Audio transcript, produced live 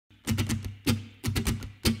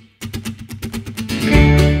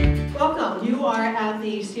You are at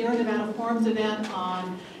the Sierra Nevada Forums event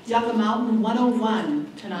on Yucca Mtn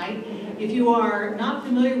 101 tonight. If you are not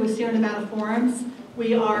familiar with Sierra Nevada Forums,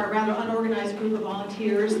 we are a rather unorganized group of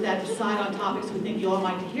volunteers that decide on topics we think you all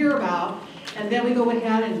like to hear about, and then we go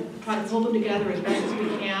ahead and try to pull them together as best as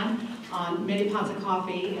we can on many pots of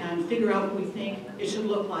coffee and figure out what we think it should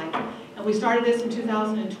look like. And we started this in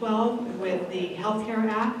 2012 with the Healthcare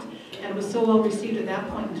Act, and it was so well received at that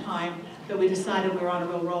point in time that we decided we were on a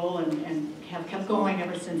real roll and have kept going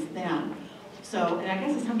ever since then. So, and I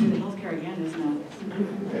guess it's time to do the healthcare again, isn't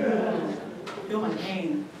it? Yeah. Feel my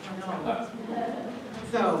pain. I know.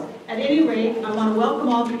 So, at any rate, I want to welcome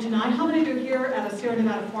all of you tonight. How many of you are here at a Sierra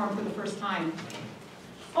Nevada Forum for the first time?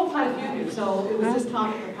 Oh, quite a few of you. So it was this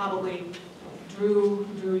topic that probably drew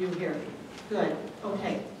you here. Good.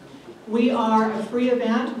 Okay. We are a free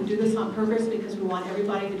event. We do this on purpose because we want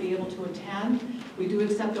everybody to be able to attend. We do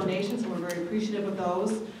accept donations, and we're very appreciative of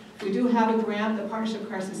those. We do have a grant that Partnership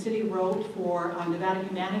Carson City wrote for Nevada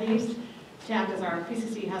Humanities to act as our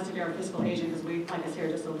PCC has to be our fiscal agent because we, like I said,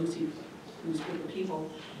 are just a loose group of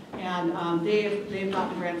people. And they've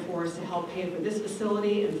gotten a grant for us to help pay for this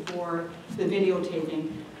facility and for the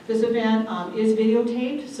videotaping. This event is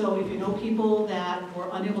videotaped, so if you know people that were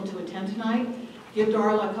unable to attend tonight, give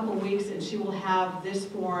Darla a couple weeks and she will have this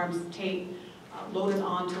forum's tape loaded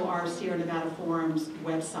onto our Sierra Nevada Forums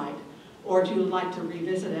website. Or if you would like to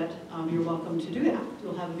revisit it, you're welcome to do that.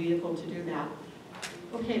 You'll have a vehicle to do that.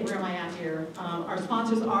 Okay, where am I at here? Our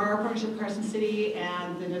sponsors are Partnership Carson City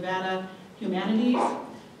and the Nevada Humanities.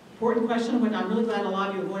 Important question, but I'm really glad a lot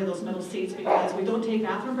of you avoided those middle seats because we don't take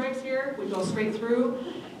bathroom breaks here. We go straight through,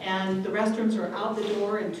 and the restrooms are out the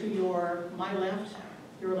door and to my left,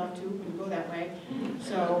 your left too, when you go that way.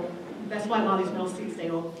 So that's why a lot of these middle seats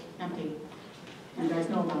stay empty. You guys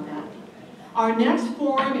know about that. Our next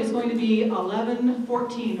forum is going to be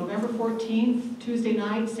November 14th, Tuesday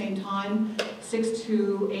night, same time, 6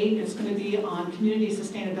 to 8. It's going to be on community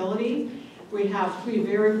sustainability. We have 3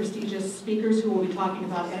 very prestigious speakers who will be talking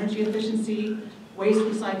about energy efficiency, waste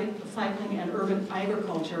recycling, and urban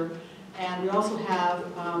agriculture. And we also have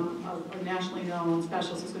a nationally known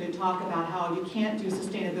specialist who's going to talk about how you can't do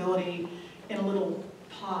sustainability in little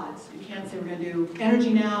pods. You can't say we're going to do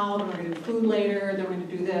energy now, then we're going to do food later, then we're going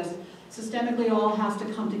to do this. Systemically, it all has to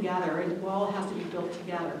come together, and it all has to be built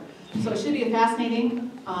together. So it should be a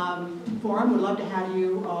fascinating forum. We'd love to have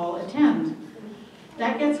you all attend.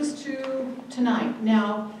 That gets us to tonight.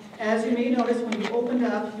 Now, as you may notice when you opened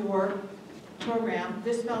up your program,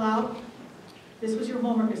 this fell out. This was your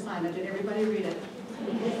homework assignment. Did everybody read it?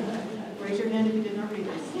 Raise your hand if you did not read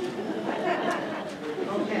this.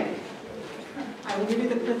 Okay. I will give you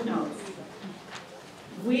the cliff notes.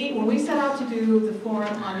 When we set out to do the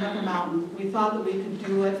forum on Yucca Mtn, we thought that we could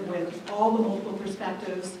do it with all the multiple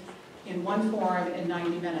perspectives in one forum in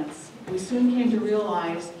 90 minutes. We soon came to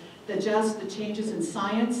realize that just the changes in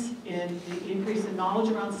science, in the increase in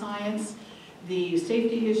knowledge around science, the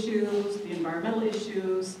safety issues, the environmental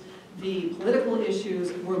issues, the political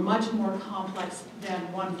issues were much more complex than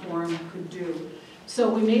one forum could do. So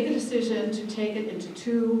we made the decision to take it into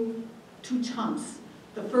two chunks.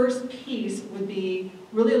 The first piece would be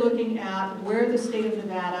really looking at where the state of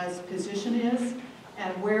Nevada's position is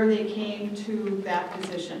and where they came to that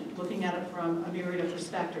position, looking at it from a myriad of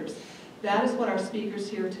perspectives. That is what our speakers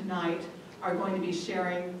here tonight are going to be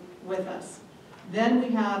sharing with us. Then we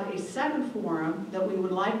have a second forum that we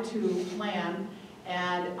would like to plan,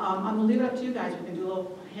 and I'm going to leave it up to you guys. We can do a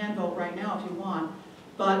little hand vote right now if you want,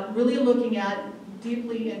 but really looking at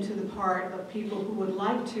deeply into the part of people who would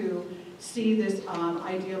like to see this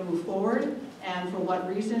idea move forward and for what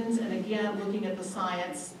reasons, and again looking at the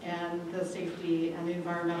science and the safety and the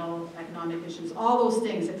environmental, economic issues, all those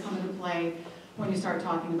things that come into play when you start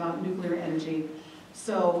talking about nuclear energy.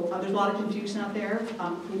 So there's a lot of confusion out there,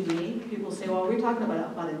 including me. People say, well, are we talking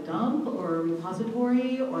about a dump or a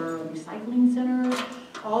repository or a recycling center?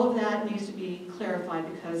 All of that needs to be clarified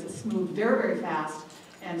because it's moved very, very fast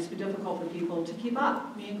and it's been difficult for people to keep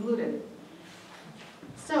up, me included.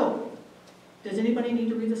 So, does anybody need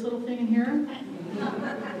to read this little thing in here?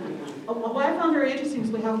 What I found very interesting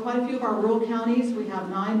is we have quite a few of our rural counties. We have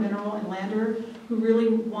 9, Mineral and Lander, who really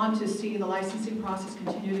want to see the licensing process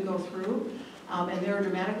continue to go through. And they're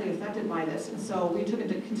dramatically affected by this. And so we took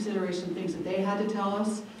into consideration things that they had to tell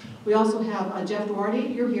us. We also have Jeff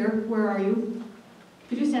Duarte. You're here. Where are you?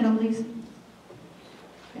 Could you stand up, please?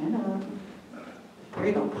 Stand up. There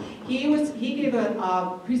you go. He gave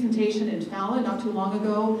a presentation in Fallon not too long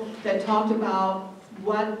ago that talked about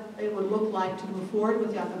what it would look like to move forward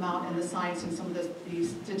with Yucca Mtn and the science and some of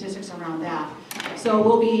these statistics around that. So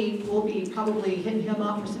we'll be probably hitting him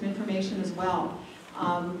up for some information as well.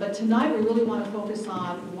 But tonight we really want to focus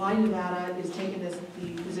on why Nevada is taking the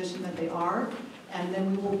position that they are, and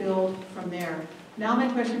then we will build from there. Now my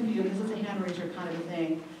question for you, this is a hand raiser kind of a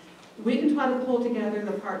thing. We can try to pull together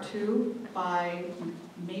the part 2 by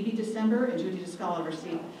maybe December, and Judy just fell out of her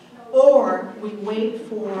seat. Or we wait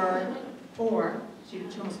for, she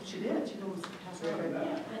almost passed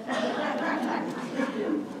away.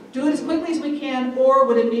 Do it as quickly as we can, or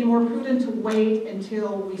would it be more prudent to wait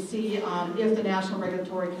until we see if the National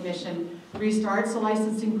Regulatory Commission restarts the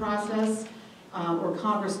licensing process, or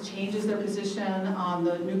Congress changes their position on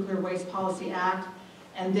the Nuclear Waste Policy Act,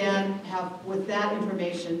 and then have, with that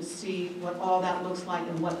information, see what all that looks like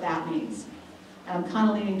and what that means. And I'm kind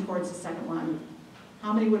of leaning towards the second one.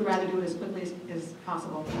 How many would rather do it as quickly as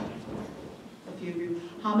possible? A few of you.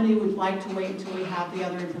 How many would like to wait until we have the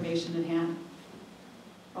other information in hand?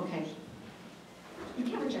 Okay. You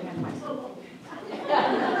can't raise your hand twice.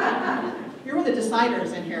 You're one of the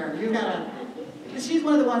deciders in here. You gotta. She's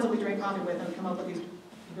one of the ones that we drink coffee with and come up with these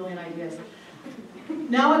brilliant ideas.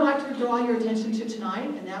 Now I'd like to draw your attention to tonight,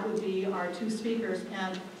 and that would be our 2 speakers.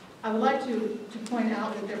 And I would like to point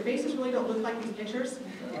out that their faces really don't look like these pictures.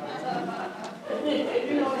 You notice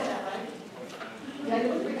that, right? Yeah, you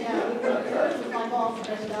look pretty with my balls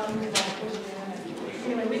stretched out and pushing in.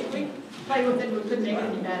 Anyway, we played with it, we couldn't make it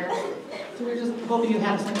any better. So we're just hoping you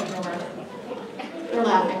have a sense of humor. They're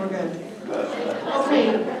laughing, we're good. Okay,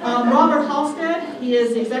 Robert Halstead, he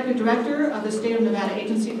is the Executive Director of the State of Nevada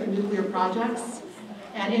Agency for Nuclear Projects.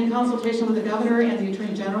 And in consultation with the Governor and the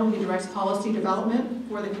Attorney General, he directs policy development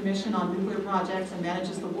for the Commission on Nuclear Projects and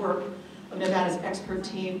manages the work of Nevada's expert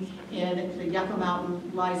team in the Yucca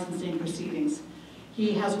Mountain licensing proceedings.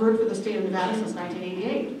 He has worked for the state of Nevada since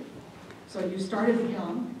 1988. So you started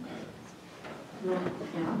young.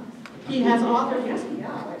 Yeah. He has authored, yes,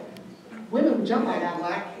 yeah. Women would jump on that.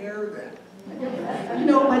 Black hair then. You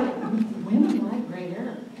know what? Women like gray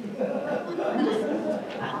hair.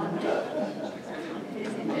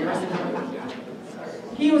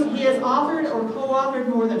 He has authored or co-authored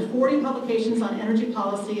more than 40 publications on energy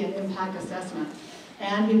policy and impact assessment.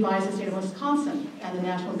 And he advised the state of Wisconsin and the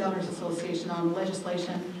National Governors Association on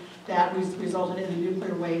legislation that resulted in the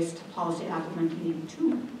Nuclear Waste Policy Act of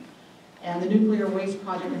 1982 and the Nuclear Waste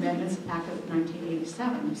Project Amendments Act of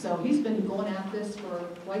 1987. So he's been going at this for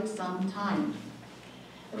quite some time.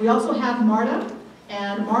 We also have Marta.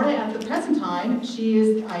 And Marta, at the present time, she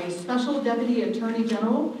is a Special Deputy Attorney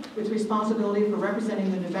General with responsibility for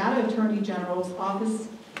representing the Nevada Attorney General's Office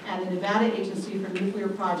and the Nevada Agency for Nuclear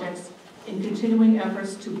Projects in continuing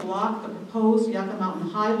efforts to block the proposed Yucca Mountain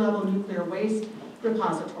high-level nuclear waste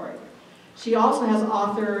repository. She also has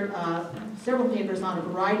authored several papers on a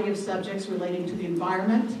variety of subjects relating to the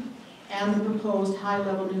environment and the proposed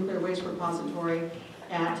high-level nuclear waste repository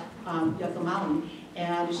at Yucca Mountain.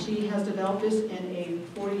 And she has developed this in a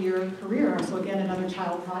 40-year career. So again, another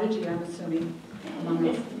child prodigy, I'm assuming, among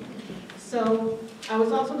us. So I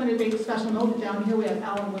was also going to make a special note that down here we have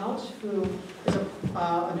Alan Welch, who is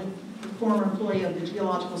a former employee of the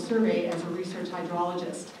Geological Survey as a research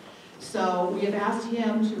hydrologist. So we have asked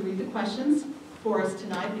him to read the questions for us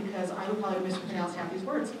tonight because I would probably mispronounce half these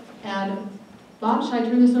words. And Bob, should I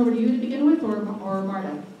turn this over to you to begin with, or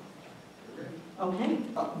Marta? Okay.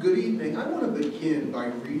 Good evening. I want to begin by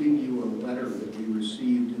reading you a letter that we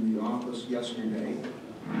received in the office yesterday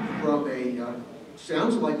from a,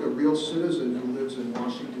 sounds like a real citizen who lives in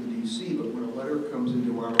Washington, D.C., but when a letter comes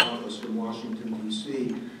into our office from Washington,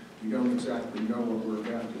 D.C., we don't exactly know what we're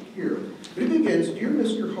about to hear. But it begins, Dear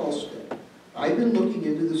Mr. Halstead, I've been looking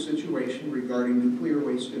into the situation regarding nuclear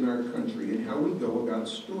waste in our country and how we go about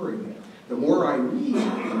storing it. The more I read,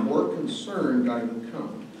 the more concerned I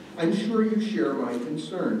become. I'm sure you share my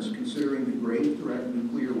concerns, considering the grave threat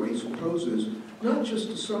nuclear waste poses, not just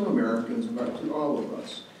to some Americans, but to all of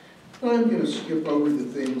us. I'm going to skip over the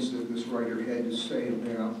things that this writer had to say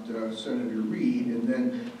about Senator Reid, and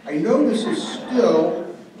then I know this is still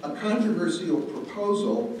a controversial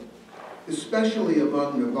proposal, especially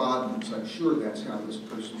among Nevadans. I'm sure that's how this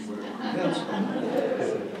person would have pronounced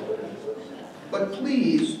it. But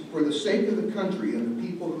please, for the sake of the country and the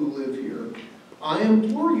people who live here, I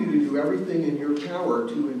implore you to do everything in your power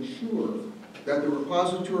to ensure that the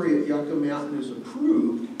repository at Yucca Mountain is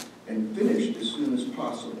approved and finished as soon as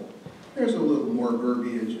possible. There's a little more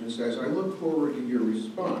verbiage and says, I look forward to your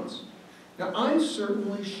response. Now, I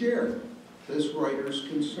certainly share this writer's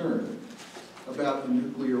concern about the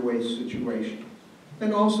nuclear waste situation,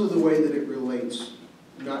 and also the way that it relates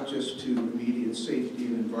not just to immediate safety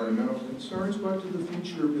and environmental concerns, but to the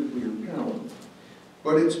future of nuclear power.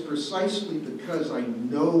 But it's precisely because I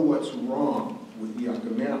know what's wrong with Yucca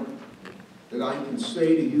Mountain that I can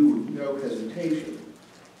say to you with no hesitation,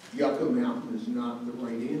 Yucca Mountain is not the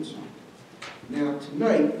right answer. Now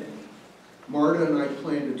tonight, Marta and I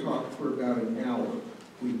plan to talk for about an hour.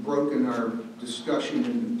 We've broken our discussion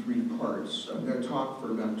into 3 parts. I'm going to talk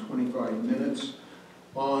for about 25 minutes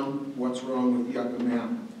on what's wrong with Yucca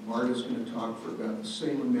Mountain. Marta's going to talk for about the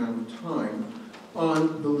same amount of time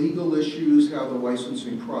on the legal issues, how the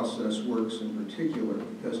licensing process works in particular,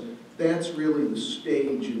 because that's really the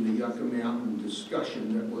stage in the Yucca Mountain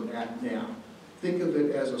discussion that we're at now. Think of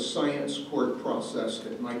it as a science court process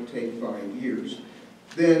that might take 5 years.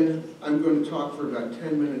 Then I'm going to talk for about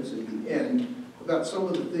 10 minutes at the end about some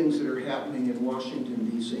of the things that are happening in Washington,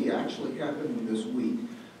 D.C., actually happening this week,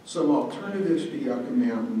 some alternatives to Yucca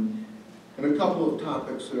Mountain, and a couple of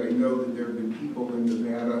topics that I know that there have been people in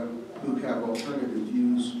Nevada who have alternative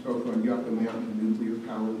views both on Yucca Mountain and nuclear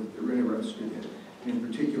power that they're interested in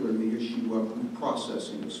particular the issue of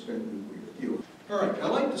processing of spent nuclear fuel. All right, I'd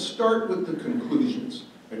like to start with the conclusions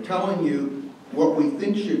by telling you what we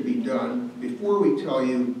think should be done before we tell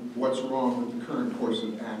you what's wrong with the current course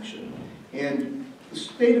of action. And the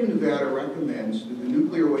state of Nevada recommends that the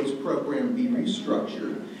nuclear waste program be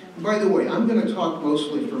restructured. And by the way, I'm going to talk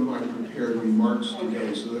mostly from my prepared remarks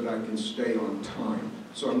today so that I can stay on time.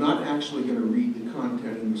 So I'm not actually going to read the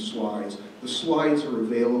content in the slides. The slides are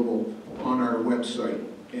available on our website,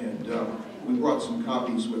 and we brought some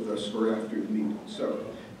copies with us for after the meeting. So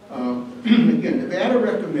again, Nevada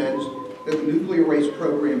recommends that the nuclear waste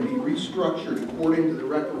program be restructured according to the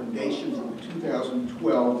recommendations of the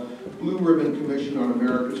 2012 Blue Ribbon Commission on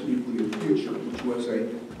America's Nuclear Future, which was a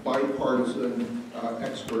bipartisan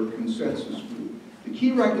expert consensus group. The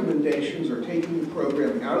key recommendations are taking the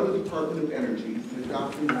program out of the Department of Energy and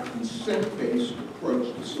adopting a consent-based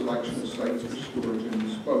approach to selection of sites for storage and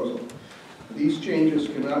disposal. These changes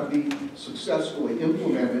cannot be successfully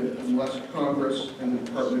implemented unless Congress and the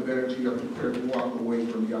Department of Energy are prepared to walk away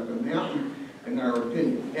from Yucca Mountain, in our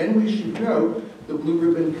opinion. And we should note the Blue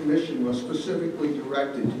Ribbon Commission was specifically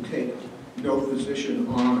directed to take no position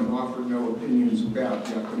on and offer no opinions about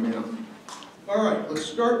Yucca Mountain. All right, let's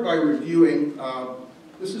start by reviewing.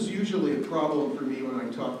 This is usually a problem for me when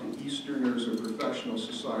I talk to Easterners or professional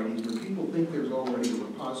societies where people think there's already a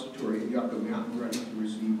repository at Yucca Mountain ready to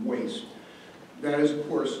receive waste. That is, of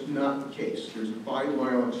course, not the case. There's a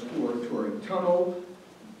 5-mile exploratory tunnel.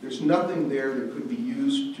 There's nothing there that could be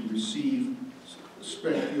used to receive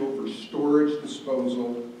spent fuel for storage,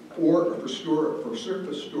 disposal, or for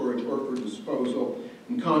surface storage or for disposal.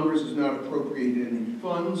 And Congress has not appropriated any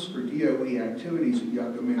funds for DOE activities at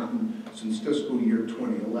Yucca Mountain since fiscal year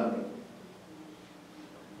 2011.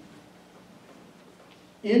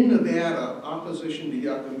 In Nevada, opposition to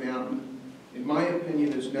Yucca Mountain, in my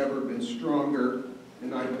opinion, has never been stronger,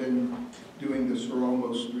 and I've been doing this for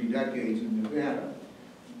almost 3 decades in Nevada.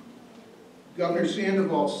 Governor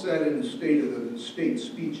Sandoval said in his State of the State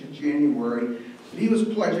speech in January that he was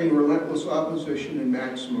pledging relentless opposition and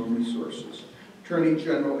maximum resources. Attorney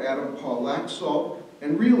General Adam Paul Laxalt,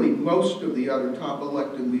 and really most of the other top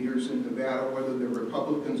elected leaders in Nevada, whether they're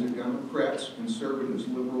Republicans or Democrats, conservatives,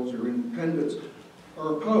 liberals, or independents,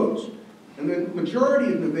 are opposed. And the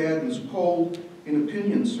majority of Nevadans polled in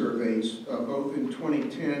opinion surveys, both in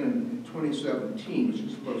 2010 and in 2017, which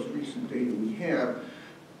is the most recent data we have,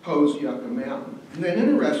 opposed Yucca Mountain. And then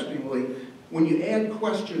interestingly, when you add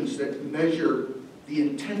questions that measure the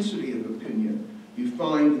intensity of opinion, you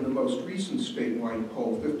find in the most recent statewide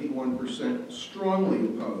poll, 51% strongly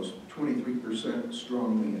opposed, 23%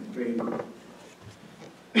 strongly in favor.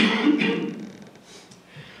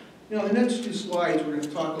 Now, the next 2 slides, we're going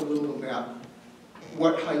to talk a little about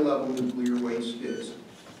what high-level nuclear waste is.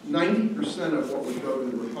 90% of what would go to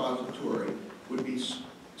the repository would be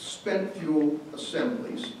spent fuel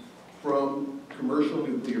assemblies from commercial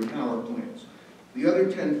nuclear power plants. The other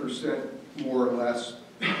 10%, more or less,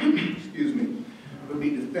 excuse me, would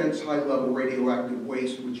be defense high-level radioactive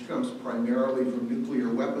waste, which comes primarily from nuclear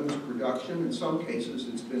weapons production. In some cases,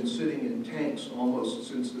 it's been sitting in tanks almost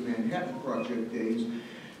since the Manhattan Project days,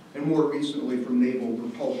 and more recently from naval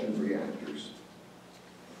propulsion reactors.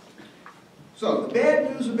 So the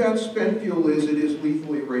bad news about spent fuel is it is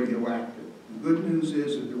lethally radioactive. The good news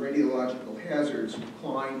is that the radiological hazards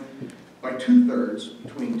decline by 2/3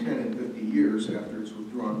 between 10 and 50 years after it's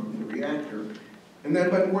withdrawn from the reactor, and then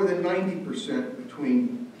by more than 90%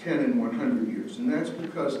 between 10 and 100 years. And that's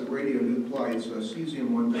because the radionuclides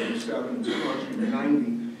cesium-137 and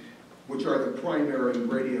strontium-90, which are the primary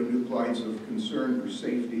radionuclides of concern for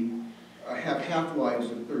safety, have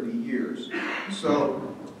half-lives of 30 years. So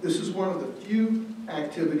this is one of the few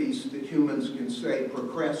activities that humans can say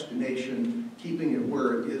procrastination, keeping it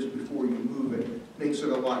where it is before you move it, makes it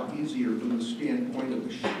a lot easier from the standpoint of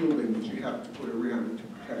the shielding that you have to put around it to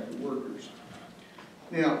protect the workers.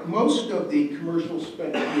 Now, most of the commercial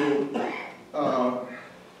spent fuel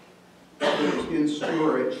that is in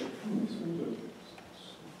storage.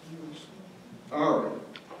 All right.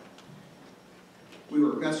 We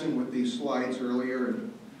were messing with these slides earlier,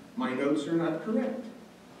 and my notes are not correct.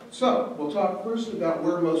 So, we'll talk first about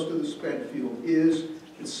where most of the spent fuel is.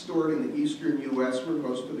 It's stored in the eastern U.S., where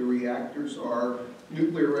most of the reactors are.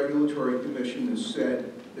 Nuclear Regulatory Commission has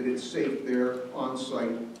said that it's safe there on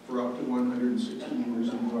site for up to 160 years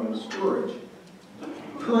in dry storage.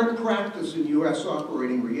 Current practice in U.S.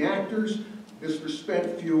 operating reactors is for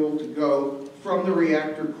spent fuel to go from the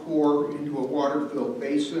reactor core into a water-filled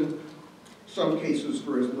basin, some cases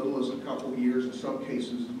for as little as a couple years, in some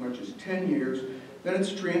cases as much as 10 years. Then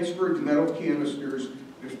it's transferred to metal canisters.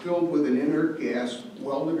 They're filled with an inert gas,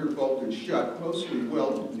 welded or bolted shut, mostly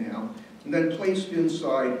welded now, and then placed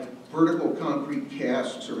inside vertical concrete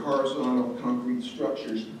casts or horizontal concrete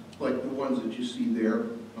structures like the ones that you see there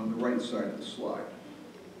on the right side of the slide.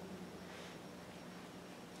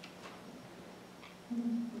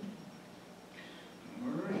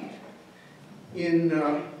 All right. In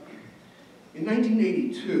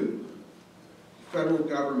 1982, the federal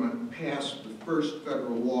government passed the first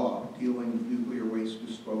federal law dealing with nuclear waste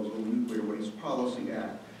disposal, the Nuclear Waste Policy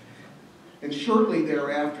Act. And shortly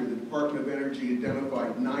thereafter, the Department of Energy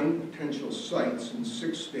identified 9 potential sites in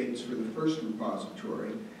 6 states for the first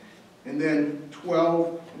repository, and then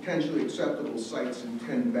 12 potentially acceptable sites and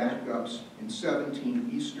 10 backups in 17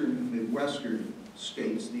 eastern and midwestern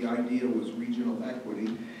states. The idea was regional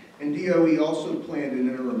equity. And DOE also planned an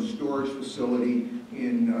interim storage facility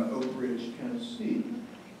in Oak Ridge, Tennessee.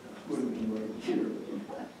 Would have been right here.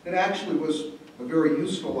 It actually was a very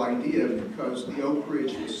useful idea because the Oak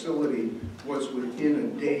Ridge facility was within a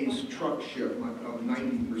day's truck shipment of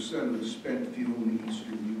 90% of the spent fuel in the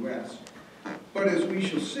eastern U.S. But as we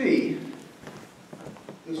shall see,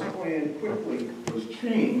 this plan quickly was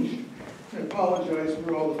changed. I apologize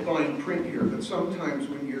for all the fine print here, but sometimes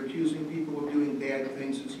when you're accusing people of doing bad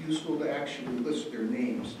things, it's useful to actually list their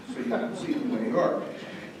names so you can see who they are.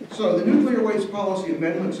 So the Nuclear Waste Policy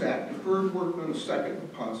Amendments Act deferred work on a second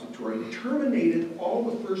repository, terminated all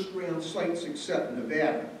the first-round sites except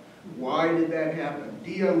Nevada. Why did that happen?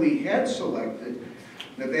 DOE had selected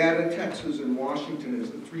Nevada, Texas, and Washington as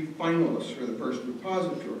the 3 finalists for the first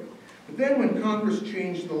repository. But then when Congress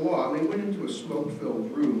changed the law, they went into a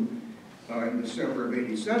smoke-filled room in December of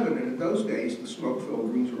 '87, and in those days, the smoke-filled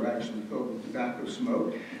rooms were actually filled with tobacco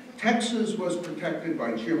smoke. Texas was protected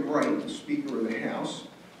by Jim Wright, the Speaker of the House.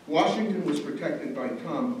 Washington was protected by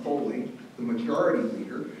Tom Foley, the majority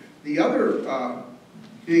leader. The other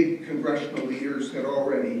big congressional leaders had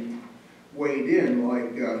already weighed in,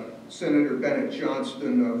 like Senator Bennett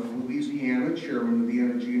Johnston of Louisiana, chairman of the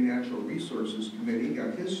Energy and Natural Resources Committee,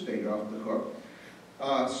 got his state off the hook.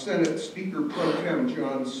 Senate Speaker Pro Tem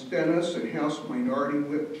John Stennis and House Minority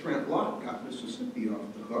Whip Trent Lott got Mississippi off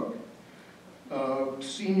the hook.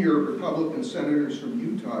 Senior Republican senators from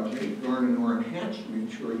Utah, Jake Garn and Orrin Hatch, made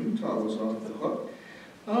sure Utah was off the hook.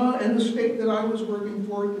 And the state that I was working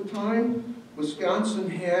for at the time, Wisconsin,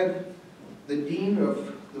 had the dean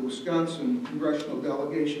of the Wisconsin congressional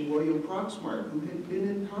delegation, William Proxmire, who had been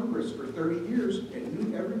in Congress for 30 years and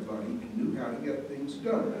knew everybody and knew how to get things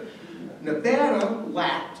done. Nevada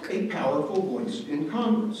lacked a powerful voice in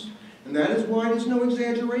Congress. And that is why it is no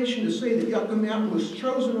exaggeration to say that Yucca Mountain was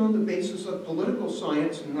chosen on the basis of political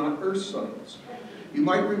science and not earth science. You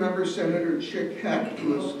might remember Senator Chick Hecht,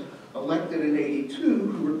 who was elected in '82,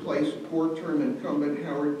 who replaced 4-term incumbent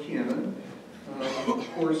Howard Cannon.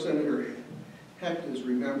 Poor Senator Hecht is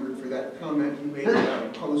remembered for that comment he made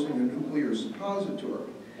about opposing a nuclear suppository.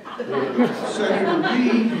 Senator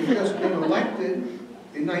Reed, who had just been elected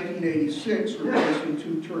in 1986, replacing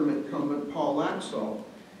 2-term incumbent Paul Laxalt.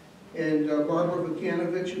 And Barbara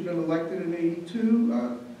Vukanovich had been elected in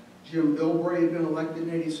 '82. Jim Bilbrey had been elected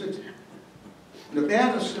in '86.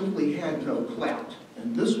 Nevada simply had no clout.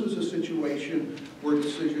 And this was a situation where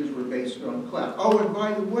decisions were based on clout. Oh, and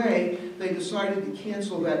by the way, they decided to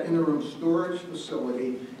cancel that interim storage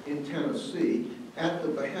facility in Tennessee at the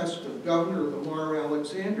behest of Governor Lamar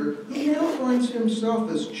Alexander, who now finds himself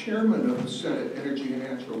as chairman of the Senate Energy and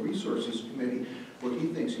Natural Resources Committee, where he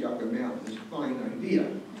thinks Yucca Mountain is a fine idea.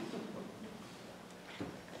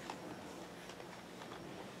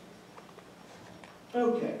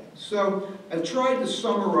 Okay, so I've tried to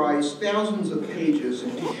summarize thousands of pages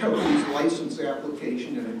in DOE's license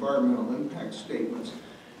application and environmental impact statements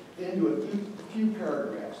into a few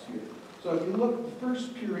paragraphs here. So if you look, the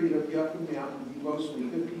first period of Yucca Mountain would be mostly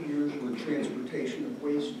 50 years where transportation of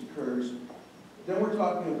waste occurs. Then we're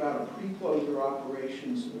talking about a pre-closure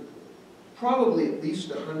operations, probably at least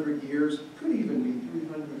 100 years, could even be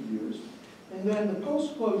 300 years. And then the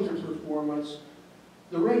post-closure performance,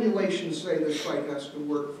 the regulations say the site has to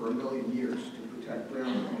work for 1 million years to protect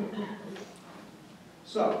groundwater.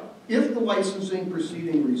 So, if the licensing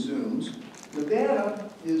proceeding resumes, Nevada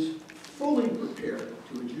is fully prepared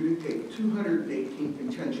to adjudicate 218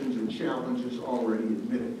 contentions and challenges already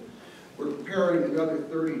admitted. We're preparing another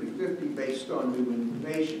 30 to 50 based on new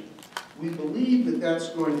information. We believe that that's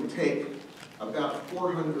going to take about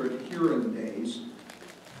 400 hearing days.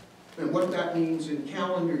 And what that means in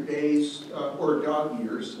calendar days or dog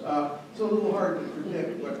years, it's a little hard to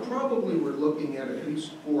predict, but probably we're looking at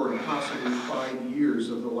least 4 and possibly 5 years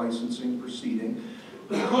of the licensing proceeding.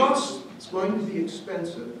 The cost is going to be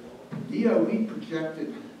expensive. DOE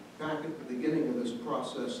projected back at the beginning of this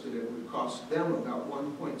process that it would cost them about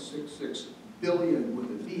 $1.66 billion with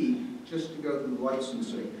a B just to go through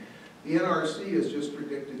licensing. The NRC has just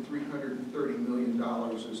predicted $330 million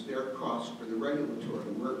as their cost for the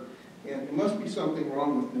regulatory work. And there must be something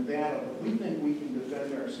wrong with Nevada, but we think we can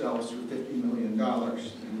defend ourselves for $50 million.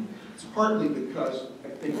 And it's partly because I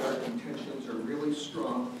think our contentions are really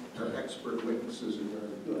strong, our expert witnesses are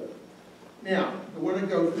very good. Now, I want to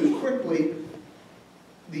go through quickly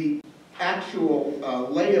the actual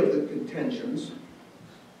lay of the contentions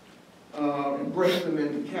and break them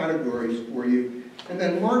into categories for you. And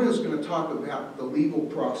then Marta is going to talk about the legal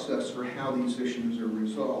process for how these issues are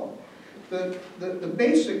resolved. The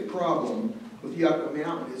basic problem with Yucca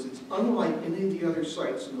Mountain is it's unlike any of the other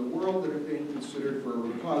sites in the world that are being considered for a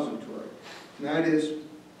repository. And that is,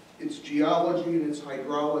 its geology and its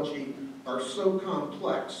hydrology are so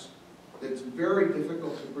complex that it's very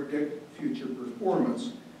difficult to predict future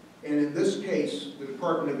performance. And in this case, the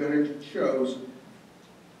Department of Energy chose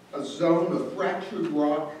a zone of fractured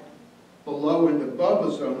rock below and above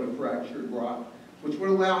a zone of fractured rock, which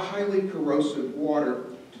would allow highly corrosive water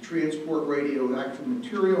to transport radioactive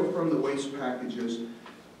material from the waste packages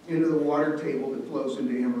into the water table that flows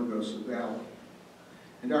into Amargosa Valley.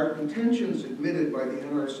 And our contentions admitted by the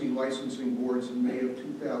NRC licensing boards in May of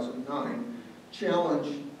 2009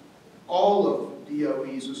 challenge all of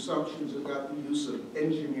DOE's assumptions about the use of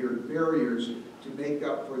engineered barriers to make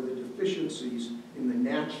up for the deficiencies in the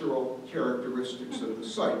natural characteristics of the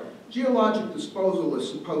site. Geologic disposal is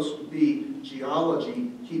supposed to be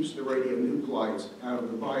geology keeps the radionuclides out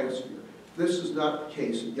of the biosphere. This is not the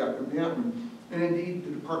case at Yucca Mountain, and indeed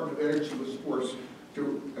the Department of Energy was forced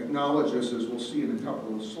to acknowledge this, as we'll see in a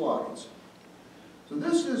couple of slides. So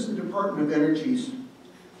this is the Department of Energy's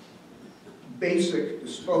basic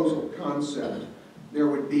disposal concept. There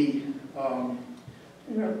would be about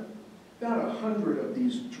 100 of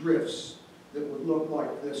these drifts that would look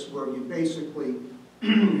like this, where you basically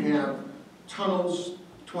have tunnels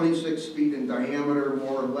 26 feet in diameter,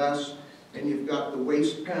 more or less, and you've got the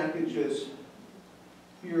waste packages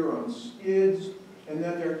here on skids, and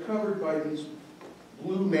then they're covered by these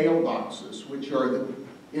blue mailboxes, which are the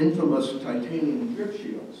infamous titanium drip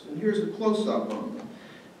shields. And here's a close-up on them.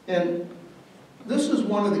 And this is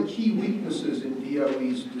one of the key weaknesses in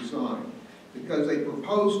DOE's design, because they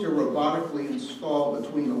propose to robotically install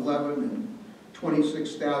between 11 and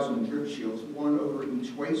 26,000 drip shields, one over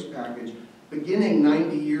each waste package, beginning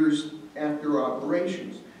 90 years after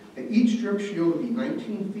operations. And each drip shield would be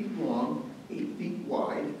 19 feet long, 8 feet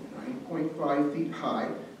wide, 9.5 feet high,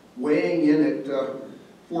 weighing in at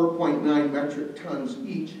 4.9 metric tons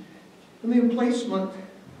each. And the emplacement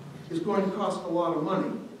is going to cost a lot of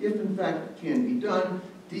money. If in fact it can be done,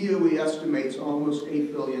 DOE estimates almost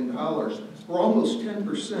 $8 billion, or almost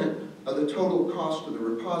 10% of the total cost of the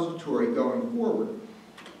repository going forward.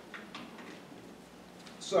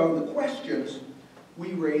 So the questions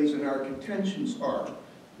we raise in our contentions are,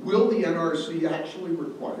 will the NRC actually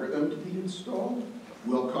require them to be installed?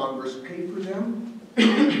 Will Congress pay for them?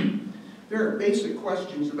 There are basic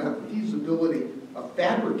questions about the feasibility of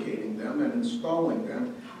fabricating them and installing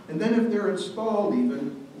them. And then if they're installed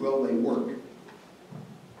even, will they work?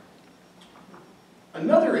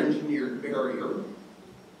 Another engineered barrier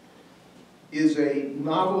is a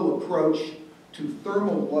novel approach to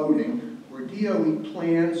thermal loading, where DOE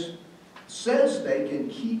plans says they can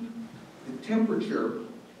keep the temperature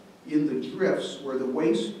in the drifts where the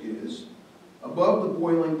waste is above the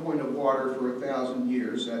boiling point of water for 1,000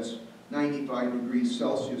 years. That's 95 degrees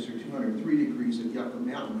Celsius or 203 degrees at Yucca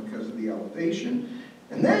Mountain because of the elevation.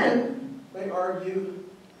 And then they argue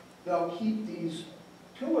they'll keep these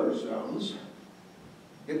pillar zones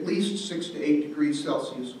at least 6 to 8 degrees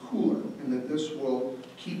Celsius cooler, and that this will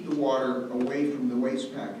keep the water away from the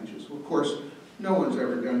waste packages. Well, of course, no one's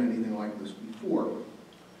ever done anything like this before.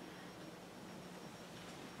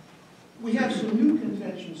 We have some new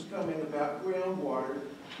contentions coming about groundwater,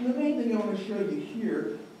 and the main thing I want to show you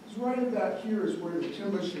here is right about here is where the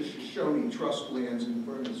Timber-Shoshone Trust lands in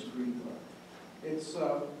Furnace Creek. It's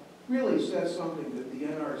really says something that the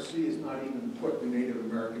NRC has not even put the Native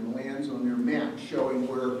American lands on their map, showing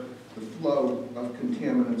where the flow of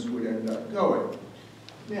contaminants would end up going.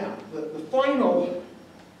 Now, the final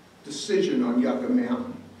decision on Yucca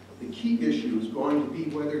Mountain, the key issue is going to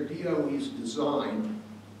be whether DOE's design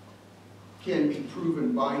can be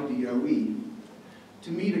proven by DOE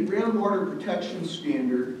to meet a groundwater protection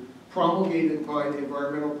standard promulgated by the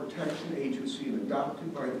Environmental Protection Agency and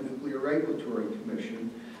adopted by the Nuclear Regulatory Commission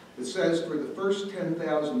that says for the first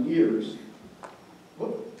 10,000 years,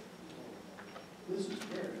 whoop, this is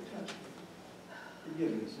very touchy.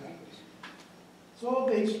 Forgive me a second. It's all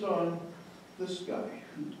based on this guy,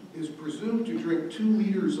 who is presumed to drink 2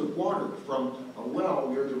 liters of water from a well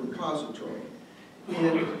near the repository.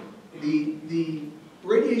 And the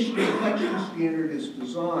radiation protection standard is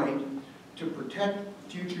designed to protect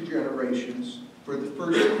future generations for the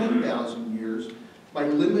first 10,000 years by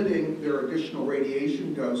limiting their additional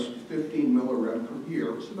radiation dose to 15 millirem per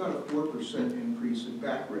year, which is about a 4% increase in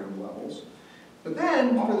background levels. But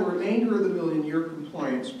then, for the remainder of the million-year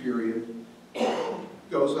compliance period,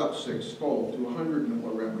 goes up 6-fold to 100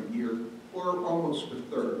 millirem a year, or almost a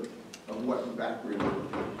third of what the background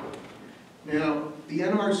would be. Now, the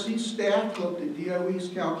NRC staff looked at DOE's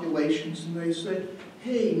calculations and they said,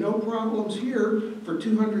 hey, no problems here for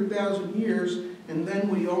 200,000 years, and then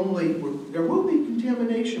there will be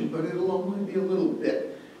contamination, but it'll only be a little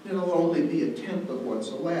bit. It'll only be a tenth of what's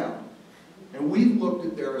allowed. And we've looked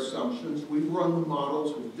at their assumptions, we've run the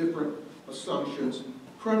models with different assumptions,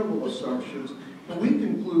 credible assumptions, and we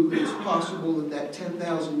conclude that it's possible that that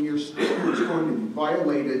 10,000-year standard is going to be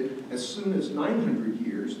violated as soon as 900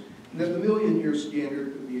 years, and that the million-year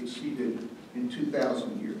standard could be exceeded in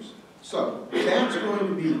 2,000 years. So that's going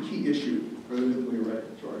to be a key issue for the Nuclear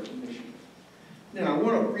Regulatory Commission. Now, I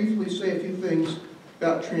want to briefly say a few things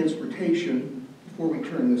about transportation before we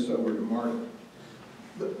turn this over to Marta.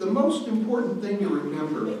 The most important thing to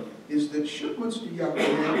remember is that shipments to Yucca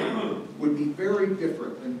Mountain would be very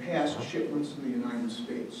different than past shipments in the United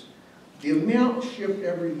States. The amount shipped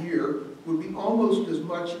every year would be almost as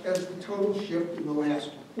much as the total shipped in the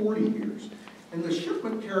last 40 years. And the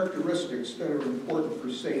shipment characteristics that are important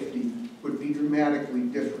for safety would be dramatically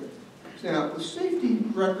different. Now, the safety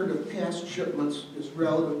record of past shipments is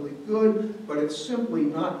relatively good, but it's simply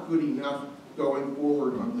not good enough going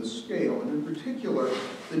forward on this scale. And in particular,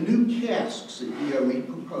 the new casks that DOE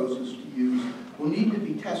proposes to use will need to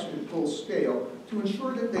be tested full scale to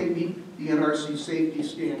ensure that they meet the NRC safety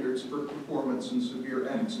standards for performance in severe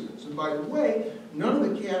accidents. And by the way, none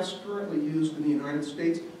of the casks currently used in the United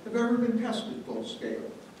States have ever been tested full scale,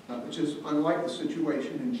 which is unlike the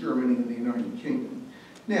situation in Germany and the United Kingdom.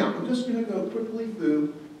 Now, I'm just going to go quickly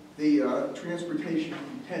through the transportation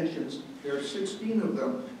contentions. There are 16 of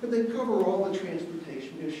them, but they cover all the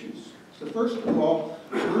transportation issues. So first of all,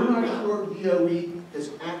 we're not sure DOE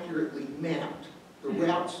has accurately mapped the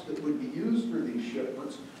routes that would be used for these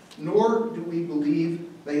shipments, nor do we believe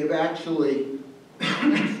they have actually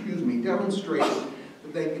demonstrated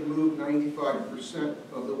that they can move 95%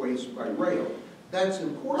 of the waste by rail. That's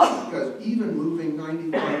important because even moving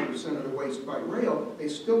 95% of the waste by rail, they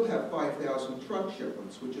still have 5,000 truck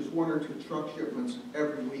shipments, which is 1 or 2 truck shipments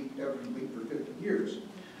every week for 50 years.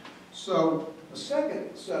 So a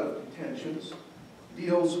second set of contentions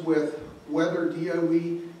deals with whether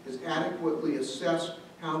DOE has adequately assessed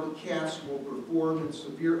how the casks will perform in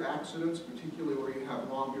severe accidents, particularly where you have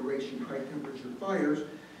long-duration, high-temperature fires.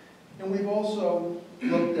 And we've also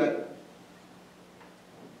looked at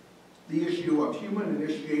the issue of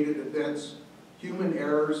human-initiated events, human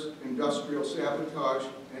errors, industrial sabotage,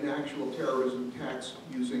 and actual terrorism attacks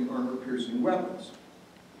using armor-piercing weapons.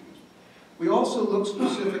 We also looked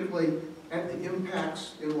specifically at the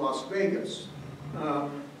impacts in Las Vegas.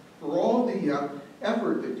 For all the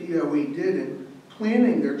effort that DOE did in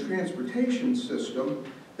planning their transportation system,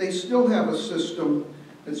 they still have a system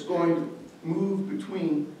that's going to move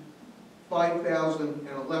between 5,000 and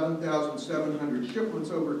 11,700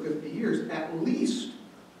 shipments over 50 years. At least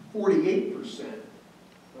 48%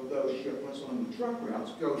 of those shipments on the truck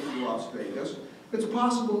routes go through Las Vegas. It's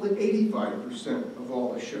possible that 85% of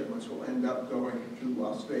all the shipments will end up going through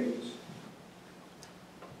Las Vegas.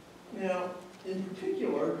 Now, in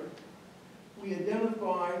particular, we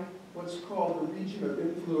identify what's called the region of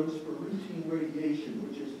influence for routine radiation,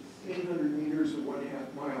 which is 800 meters or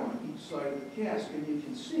 1/2 mile on each side of the cask. And you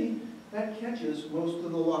can see that catches most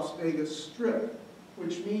of the Las Vegas Strip,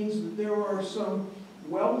 which means that there are some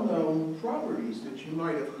well-known properties that you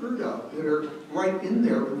might have heard of that are right in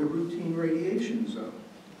there in the routine radiation zone.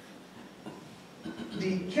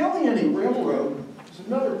 The Caliente Railroad is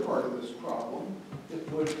another part of this problem. It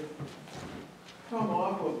would come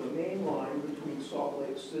off of the main line between Salt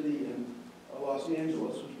Lake City and Los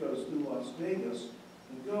Angeles, which goes through Las Vegas,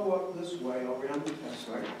 and go up this way around the test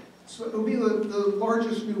site. So it'll be the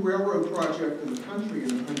largest new railroad project in the country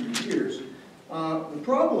in 100 years. The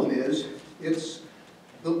problem is, it's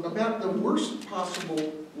about the worst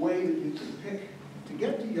possible way that you can pick to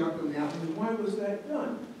get to Yucca Mountain. And why was that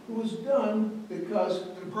done? It was done because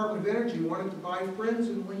the Department of Energy wanted to buy friends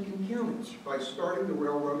in Lincoln County by starting the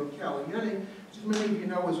railroad in Caliente, which, as many of you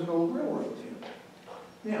know, is an old railroad town.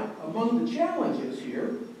 Now, among the challenges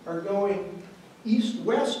here are going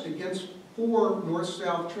east-west against 4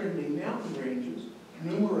 north-south Trinity mountain ranges,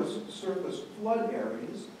 numerous surface flood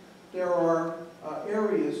areas. There are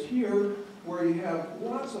areas here where you have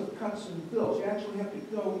lots of cuts and fills. You actually have to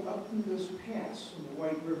go up through this pass from the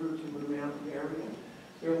White River to the mountain area.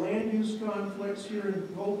 There are land use conflicts here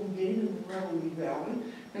in Golden Gate and Reveille Valley.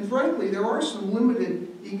 And frankly, there are some limited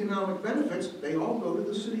economic benefits. They all go to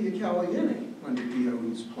the city of Caliente under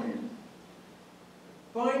DOE's plan.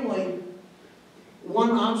 Finally,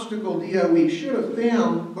 one obstacle DOE should have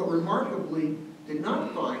found, but remarkably did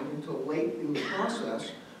not find until late in the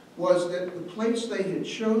process, was that the place they had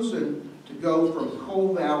chosen to go from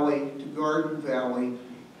Coal Valley to Garden Valley,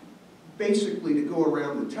 basically to go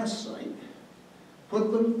around the test site,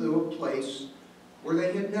 put them through a place where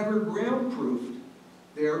they had never ground-proofed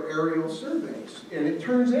their aerial surveys. And it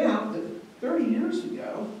turns out that 30 years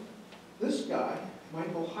ago, this guy,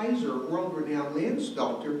 Michael Heiser, world-renowned land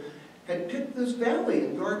sculptor, had picked this valley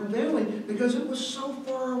in Garden Valley because it was so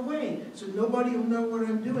far away. He said, nobody will know what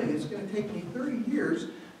I'm doing. It's going to take me 30 years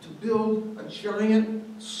to build a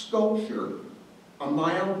giant sculpture, 1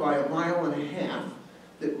 mile by 1.5 miles,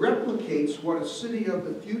 that replicates what a city of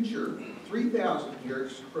the future 3,000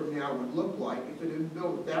 years from now would look like if it had been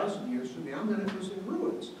built 1,000 years from now, and then it was in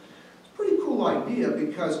ruins. It's a pretty cool idea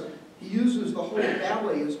because he uses the whole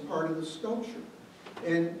valley as part of the sculpture.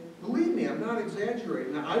 And believe me, I'm not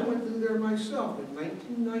exaggerating. Now, I went through there myself in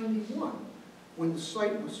 1991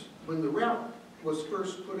 when the route was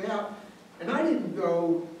first put out, and I didn't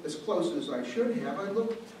go as close as I should have. I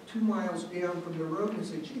looked 2 miles down from the road and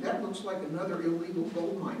said, gee, that looks like another illegal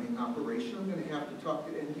gold mining operation. I'm going to have to talk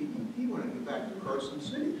to NDEP when I get back to Carson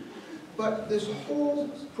City. But this whole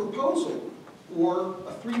proposal for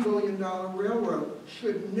a $3 billion railroad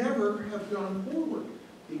should never have gone forward,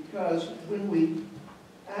 because when we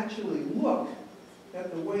actually look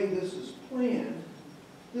at the way this is planned,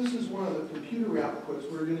 this is one of the computer outputs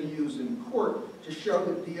we're going to use in court to show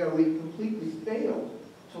that DOE completely failed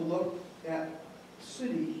to look at the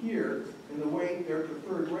city here and the way their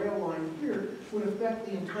preferred rail line here would affect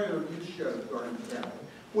the entire view shed of Garden Valley.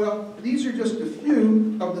 Well, these are just a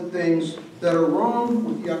few of the things that are wrong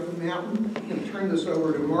with Yucca Mountain. I'm going to turn this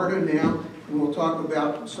over to Marta now, and we'll talk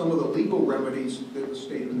about some of the legal remedies that the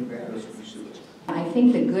state of Nevada is pursuing. I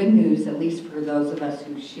think the good news, at least for those of us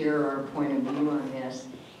who share our point of view on this,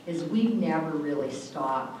 is we've never really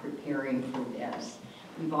stopped preparing for this.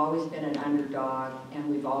 We've always been an underdog, and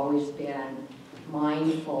we've always been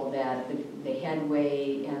mindful that the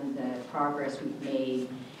headway and the progress we've made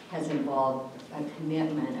has involved a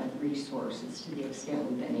commitment of resources to the extent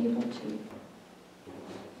we've been able to.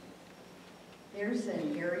 There's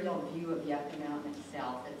an aerial view of Yucca Mountain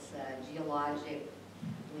itself. It's a geologically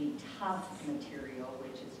tough material,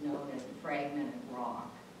 which is known as fragmented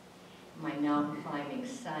rock. My mountain climbing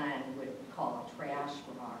son would call it trash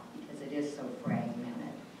rock because it is so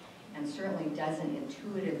fragmented, and certainly doesn't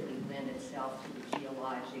intuitively lend itself to the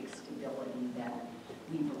geologic stability that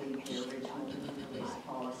we believe the original Community Waste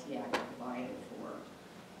Policy Act provided for.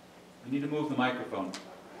 We need to move the microphone.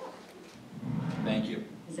 Thank you.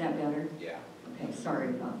 Is that better? Yeah. Okay, sorry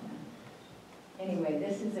about that. Anyway,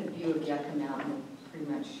 this is a view of Yucca Mountain. Pretty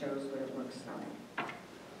much shows what it looks like.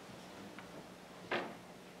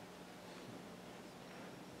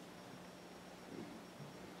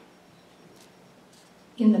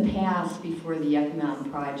 In the past, before the Yucca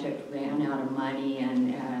Mountain project ran out of money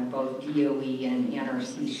and both DOE and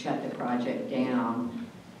NRC shut the project down,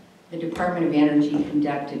 the Department of Energy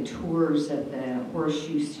conducted tours of the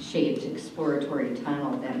horseshoe-shaped exploratory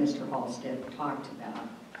tunnel that Mr. Halstead talked about.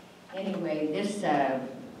 Anyway, this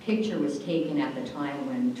picture was taken at the time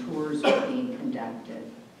when tours were being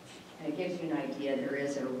conducted. And it gives you an idea, there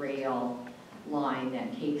is a rail line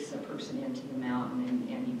that takes a person into the mountain,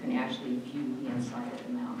 and you can actually view the inside of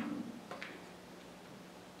the mountain.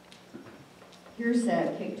 Here's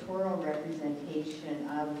a pictorial representation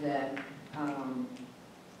of the,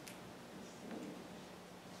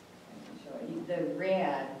 the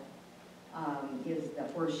red is the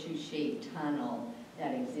horseshoe-shaped tunnel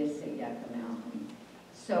that exists at Yucca Mountain.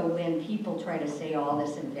 So when people try to say all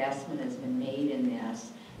this investment has been made in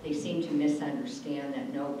this, they seem to misunderstand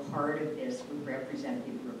that no part of this would represent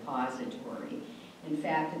the repository. In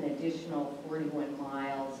fact, an additional 41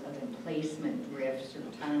 miles of emplacement drifts or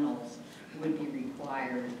tunnels would be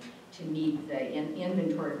required to meet the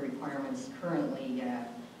inventory requirements currently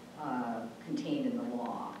contained in the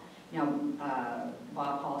law. Now,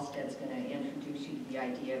 Bob Halstead's going to introduce you to the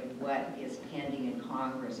idea of what is pending in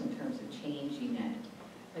Congress in terms of changing it.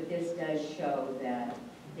 But this does show that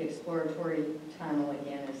the exploratory tunnel,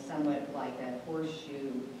 again, is somewhat like a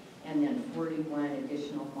horseshoe, and then 41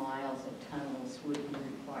 additional miles of tunnels would be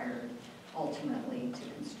required ultimately to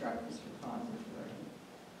construct this repository.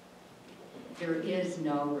 There is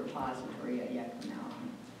no repository at Yucca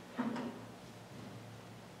Mountain.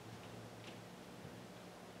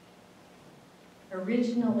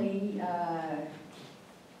 Originally,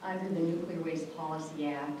 under the Nuclear Waste Policy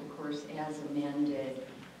Act, of course, as amended,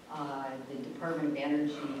 the Department of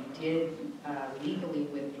Energy did legally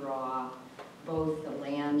withdraw both the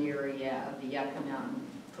land area of the Yucca Mountain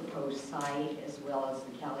proposed site as well as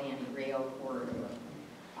the Caliente Rail Corridor.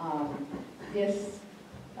 This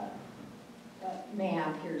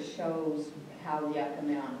map here shows how Yucca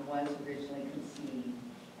Mountain was originally conceived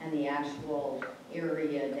and the actual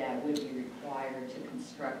area that would be required to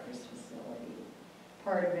construct this facility.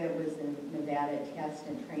 Part of it was the Nevada Test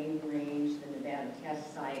and Training Range, the Nevada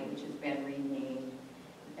Test Site, which has been renamed,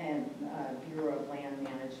 and Bureau of Land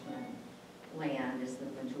Management land is the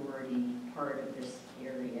majority part of this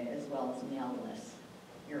area, as well as Nellis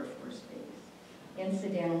Air Force Base.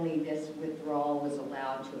 Incidentally, this withdrawal was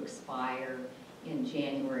allowed to expire in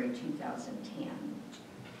January 2010.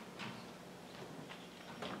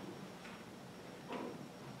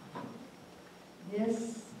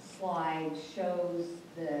 This slide shows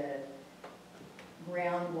the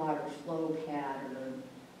groundwater flow pattern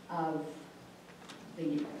of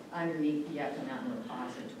the underneath the Yucca Mountain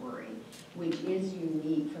repository, which is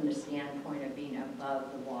unique from the standpoint of being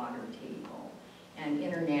above the water table. And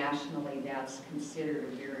internationally, that's considered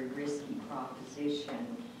a very risky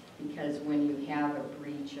proposition, because when you have a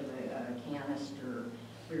breach of a canister,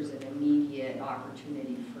 there's an immediate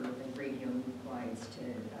opportunity for the radionuclides to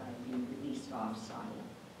be released off-site.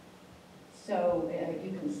 So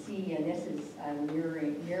you can see, and this is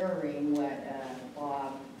mirroring what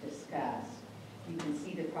Bob discussed. You can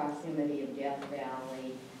see the proximity of Death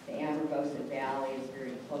Valley. The Amargosa Valley is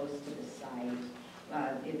very close to the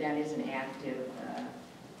site. That is an active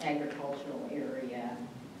agricultural area.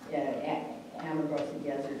 Amargosa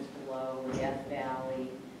Desert's below, Death Valley.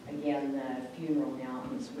 Again, the Funeral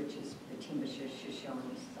Mountains, which is the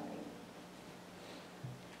Shoshone site.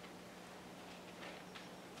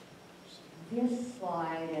 This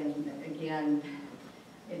slide, and again,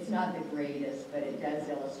 it's not the greatest, but it does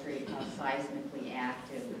illustrate how seismically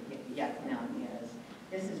active Yucca Mountain is.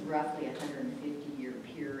 This is roughly a 150-year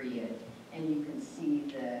period, and you can see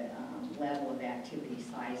the level of activity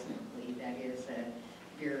seismically that is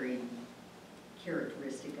very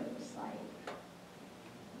characteristic of the site.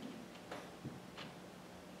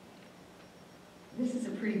 This is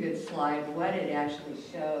a pretty good slide. What it actually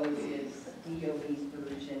shows is DOE's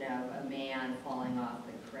version of a man falling off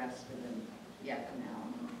the crest of the Yucca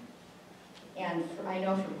Mountain. And I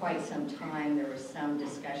know for quite some time there was some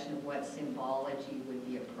discussion of what symbology would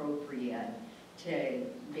be appropriate to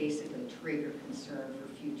basically trigger concern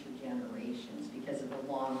for future generations because of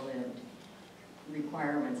the long-lived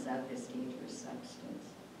requirements of this dangerous substance.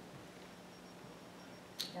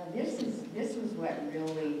 Now this was what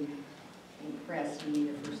really impressed me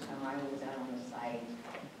the first time I was out on the site.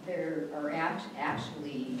 There are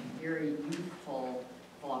actually very youthful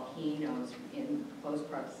volcanoes in close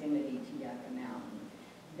proximity to Yucca Mountain.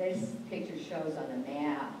 This picture shows on the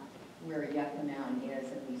map where Yucca Mountain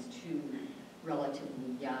is and these two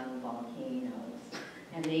relatively young volcanoes.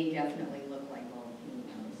 And they definitely look like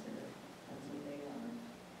volcanoes. That's what they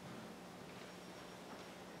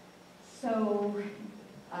are. So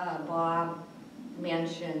Bob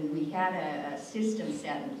mentioned we had a system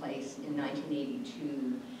set in place in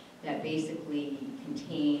 1982 that basically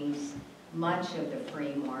contains much of the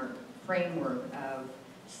framework of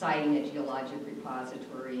citing a geologic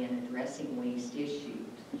repository and addressing waste issues.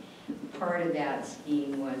 part of that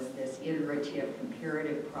scheme was this iterative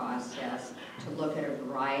comparative process to look at a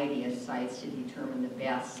variety of sites to determine the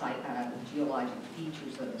best geologic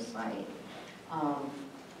features of the site.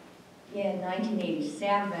 In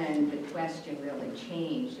 1987, the question really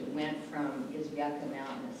changed. It went from, is Yucca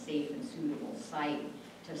Mountain a safe and suitable site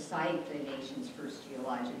to cite the nation's first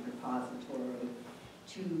geologic repository,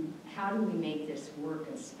 to how do we make this work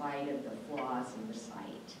in spite of the flaws of the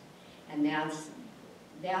site? And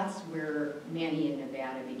that's where many in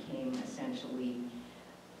Nevada became essentially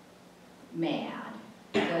mad.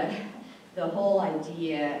 The whole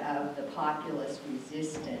idea of the populist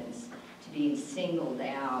resistance to being singled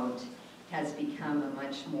out has become a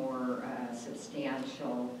much more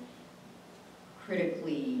substantial,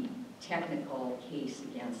 critically technical case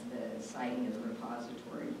against the citing of the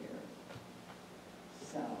repository here.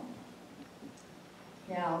 So,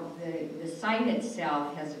 now the site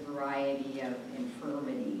itself has a variety of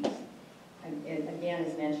infirmities. Again,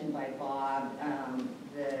 as mentioned by Bob,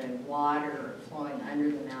 the water flowing under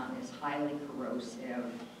the mountain is highly corrosive,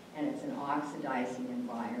 and it's an oxidizing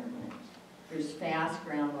environment. There's fast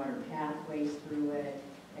groundwater pathways through it,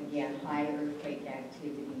 again, high earthquake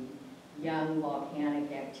activity, young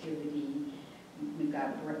volcanic activity. We've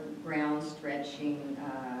got ground stretching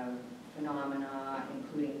phenomena,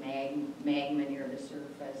 including magma near the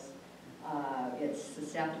surface. It's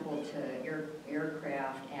susceptible to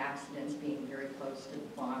aircraft accidents, being very close to the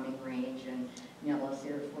bombing range and Nellis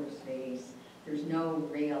Air Force Base. There's no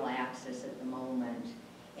rail access at the moment,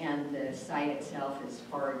 and the site itself is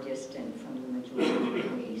far distant from the majority of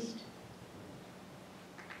the waste.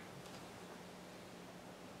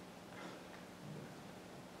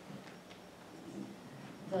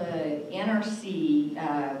 The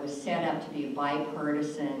NRC was set up to be a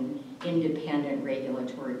bipartisan, independent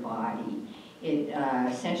regulatory body. It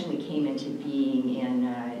essentially came into being in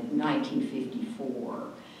 1954,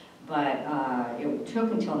 but it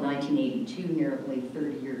took until 1982, nearly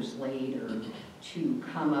 30 years later, to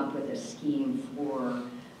come up with a scheme for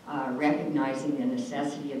recognizing the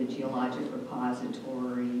necessity of the geologic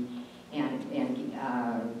repository and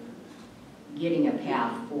getting a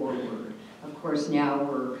path forward. Of course, now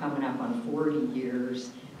we're coming up on 40 years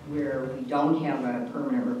where we don't have a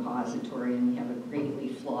permanent repository and we have a greatly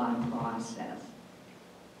flawed process.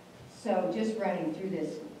 So just running through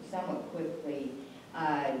this somewhat quickly,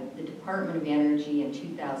 the Department of Energy in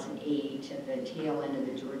 2008, at the tail end of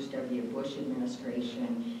the George W. Bush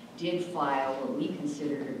administration, did file what we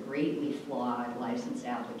considered a greatly flawed license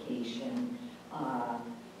application,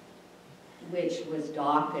 which was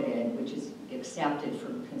docketed, which is accepted for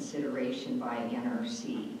consideration by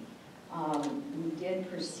NRC. We did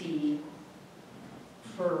proceed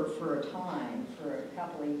for a time, for a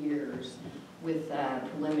couple of years, with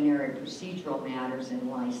preliminary procedural matters in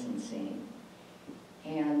licensing.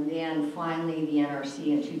 And then finally the NRC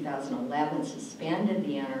in 2011 suspended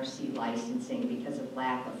the NRC licensing because of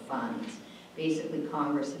lack of funds. Basically,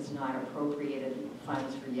 Congress has not appropriated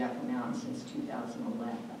funds for Yucca Mountain since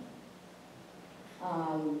 2011.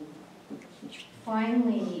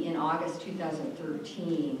 Finally, in August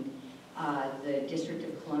 2013, the District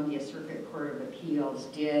of Columbia Circuit Court of Appeals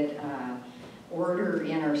did order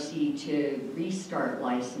NRC to restart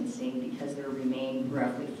licensing because there remained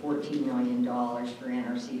roughly $14 million for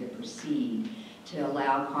NRC to proceed, to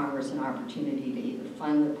allow Congress an opportunity to either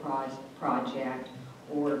fund the project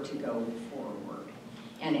or to go forward.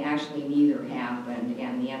 And actually neither happened,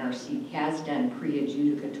 and the NRC has done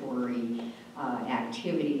pre-adjudicatory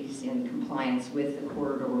activities in compliance with the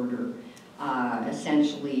court order.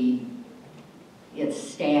 Essentially, its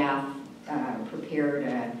staff prepared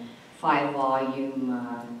a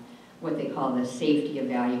 5-volume, what they call the safety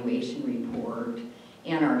evaluation report.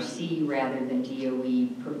 NRC, rather than DOE,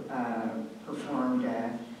 performed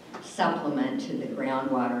a supplement to the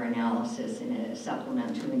groundwater analysis and a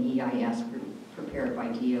supplement to an EIS prepared by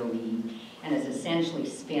DOE, and has essentially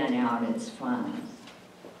spent out its funds.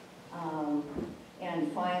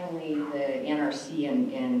 And finally, the NRC,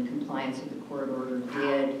 in compliance with the court order,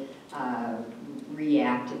 did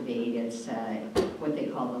reactivate its, what they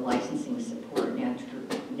call the licensing support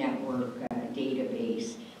network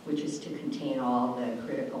database, which is to contain all the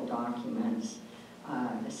critical documents,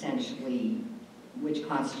 essentially, which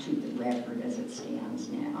constitute the record as it stands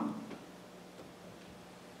now.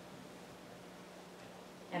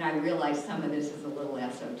 And I realize some of this is a little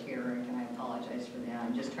esoteric, and I apologize for that.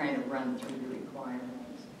 I'm just trying to run through the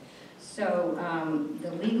requirements. So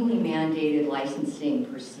the legally mandated licensing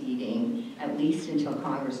proceeding, at least until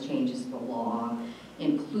Congress changes the law,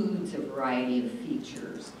 includes a variety of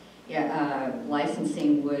features.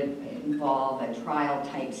 Licensing would involve a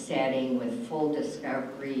trial-type setting with full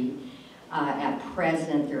discovery. At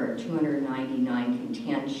present, there are 299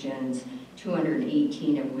 contentions,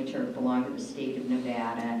 218 of which belong to the state of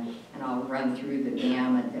Nevada, and I'll run through the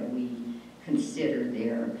gamut that we consider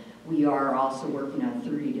there. We are also working on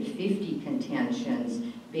 30 to 50 contentions,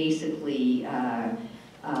 basically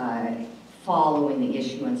following the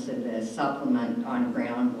issuance of the supplement on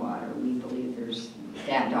groundwater. We believe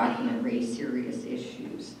that document raised serious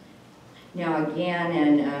issues. Now again,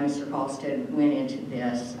 and Mr. Halstead went into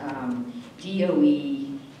this, DOE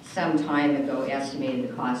some time ago estimated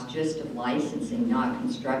the cost just of licensing, not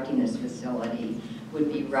constructing this facility,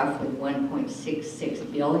 would be roughly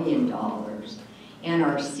 $1.66 billion.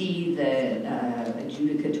 NRC, the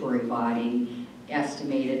adjudicatory body,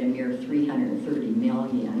 estimated a mere $330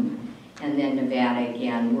 million. And then Nevada,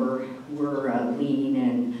 again, we're lean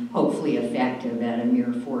and hopefully effective at a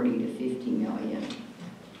mere 40 to 50 million.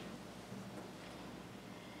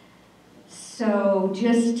 So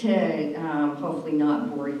just to hopefully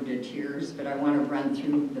not bore you to tears, but I want to run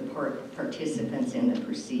through the participants in the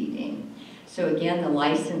proceeding. So again, the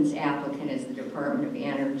license applicant is the Department of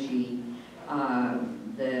Energy,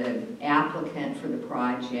 the applicant for the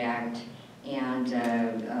project, and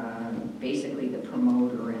basically the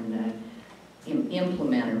promoter and the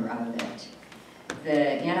implementer of it.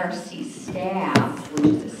 The NRC staff, which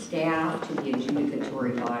is a staff to the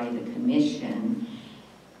adjudicatory body, the commission,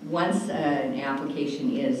 once an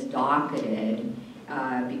application is docketed,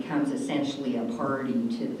 becomes essentially a party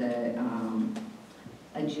to the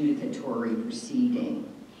adjudicatory proceeding.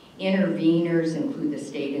 Interveners include the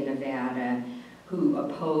state of Nevada, who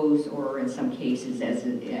oppose, or in some cases, as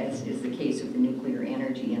is the case with the Nuclear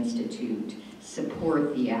Energy Institute,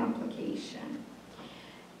 support the application.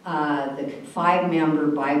 The 5-member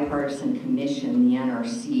bipartisan commission, the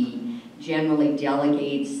NRC, generally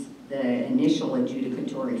delegates the initial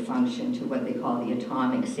adjudicatory function to what they call the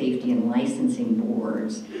Atomic Safety and Licensing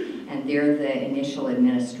Boards, and they're the initial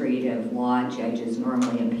administrative law judges.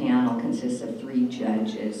 Normally a panel consists of 3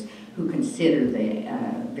 judges who consider the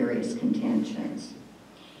various contentions.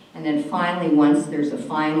 And then finally, once there's a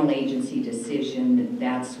final agency decision,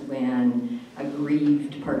 that's when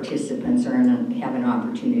aggrieved participants have an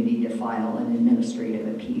opportunity to file an administrative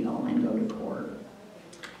appeal and go to court.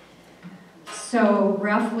 So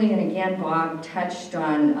roughly, and again, Bob touched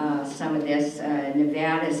on some of this,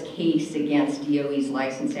 Nevada's case against DOE's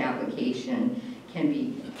license application can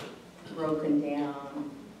be broken down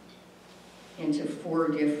into 4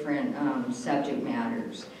 different subject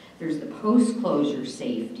matters. There's the post-closure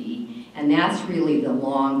safety, and that's really the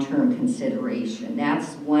long-term consideration.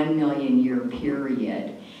 That's 1 million year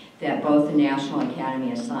period that both the National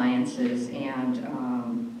Academy of Sciences and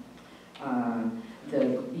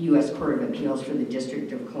the U.S. Court of Appeals for the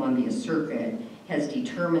District of Columbia Circuit has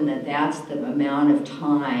determined that that's the amount of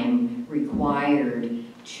time required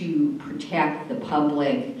to protect the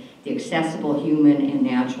public, the accessible human and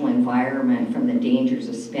natural environment from the dangers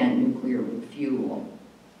of spent nuclear fuel.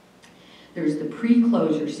 There's the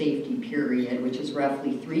pre-closure safety period, which is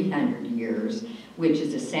roughly 300 years, which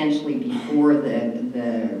is essentially before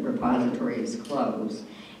the repository is closed.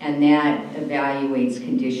 And that evaluates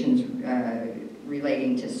conditions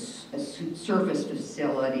relating to surface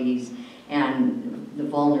facilities and the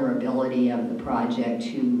vulnerability of the project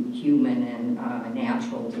to human and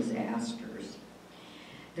natural disasters.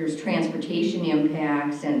 There's transportation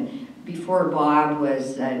impacts, and before Bob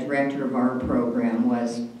was director of our program,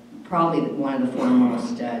 was probably one of the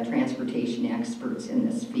foremost transportation experts in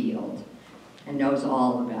this field and knows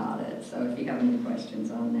all about it, so if you have any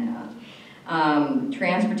questions on that.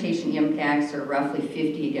 Transportation impacts are roughly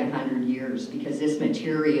 50 to 100 years because this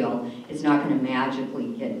material is not going to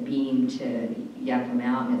magically get beamed to Yucca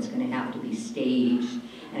Mountain. It's going to have to be staged,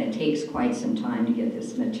 and it takes quite some time to get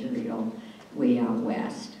this material way out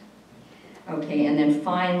west. Okay, and then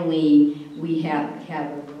finally, we have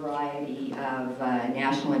a variety of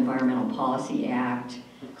National Environmental Policy Act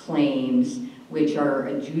claims which are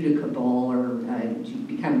adjudicable or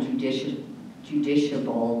become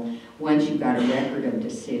judiciable once you've got a record of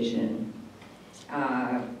decision.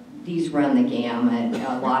 These run the gamut.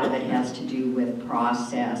 A lot of it has to do with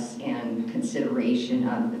process and consideration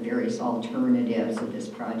of the various alternatives that this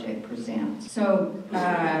project presents. So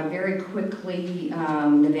very quickly,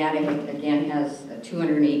 Nevada again has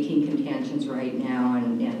 218 contentions right now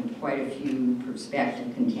and quite a few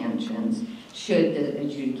prospective contentions should the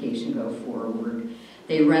adjudication go forward.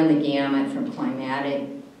 They run the gamut from climatic,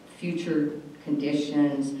 future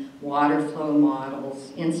conditions, water flow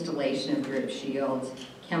models, installation of drip shields,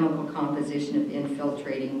 chemical composition of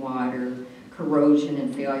infiltrating water, corrosion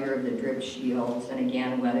and failure of the drip shields, and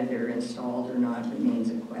again, whether they're installed or not remains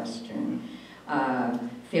a question.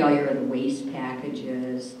 Failure of the waste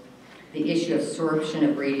packages, the issue of absorption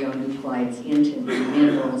of radionuclides into the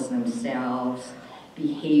minerals themselves,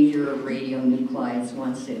 behavior of radionuclides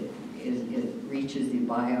once it reaches the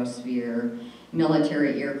biosphere,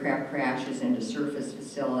 military aircraft crashes into surface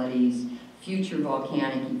facilities, future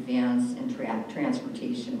volcanic events, and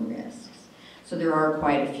transportation risks. So there are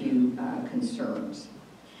quite a few concerns.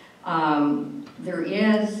 There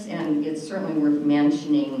is, and it's certainly worth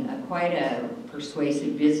mentioning, quite a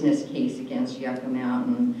persuasive business case against Yucca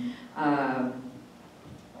Mountain.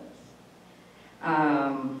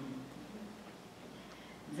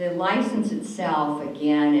 The license itself,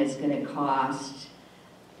 again, is going to cost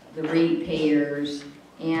the ratepayers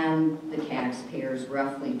and the taxpayers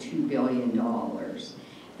roughly $2 billion.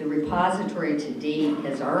 The repository to date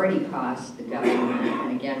has already cost the government,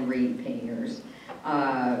 and again, ratepayers,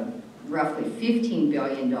 roughly $15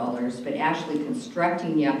 billion, but actually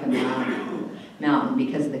constructing Yucca Mountain,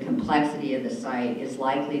 because of the complexity of the site, is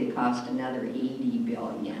likely to cost another $80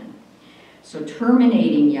 billion. So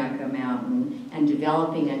terminating Yucca Mountain and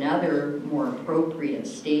developing another more appropriate,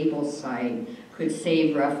 stable site could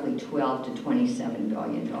save roughly $12 to $27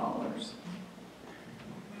 billion.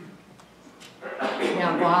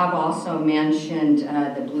 Now, Bob also mentioned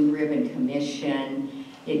the Blue Ribbon Commission.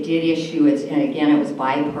 It did issue its, and again, it was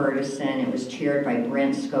bipartisan. It was chaired by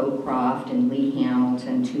Brent Scowcroft and Lee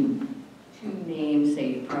Hamilton, two names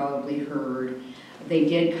they've probably heard. They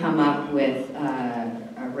did come up with a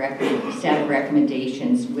set of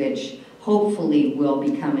recommendations which hopefully will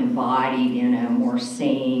become embodied in a more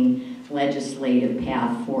sane legislative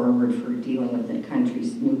path forward for dealing with the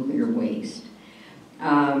country's nuclear waste.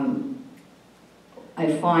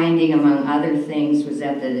 A finding, among other things, was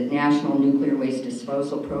that the National Nuclear Waste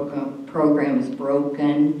Disposal Program is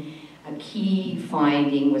broken. A key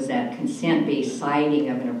finding was that consent-based siting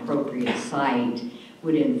of an appropriate site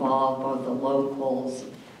would involve both the locals,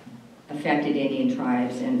 affected Indian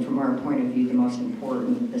tribes, and from our point of view, the most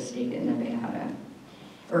important, the state of Nevada,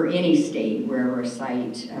 or any state wherever a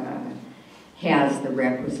site has the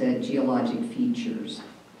requisite geologic features.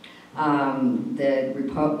 The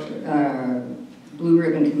Blue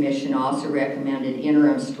Ribbon Commission also recommended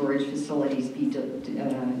interim storage facilities be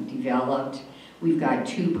developed. We've got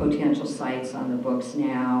 2 potential sites on the books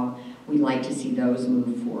now. We'd like to see those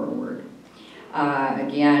move forward.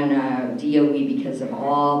 Again, DOE, because of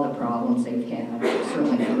all the problems they've had,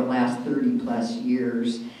 certainly for the last 30+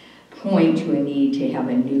 years, point to a need to have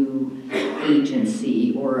a new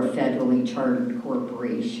agency or a federally chartered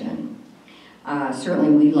corporation.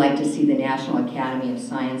 Certainly, we'd like to see the National Academy of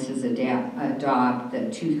Sciences adopt the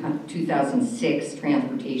 2006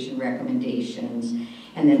 transportation recommendations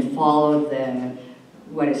and then follow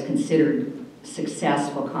what is considered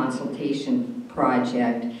successful consultation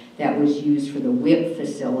project that was used for the WIP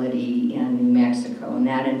facility in New Mexico, and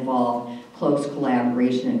that involved close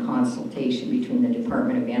collaboration and consultation between the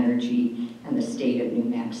Department of Energy and the state of New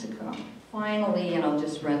Mexico. Finally, and I'll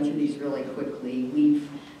just run through these really quickly, we've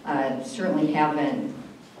certainly haven't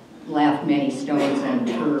left many stones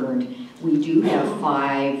unturned. We do have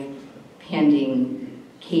 5 pending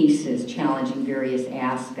cases challenging various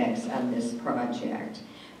aspects of this project.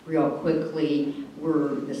 Real quickly,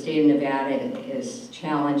 the state of Nevada is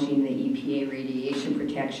challenging the EPA radiation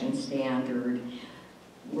protection standard.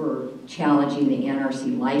 We're challenging the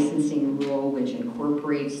NRC licensing rule, which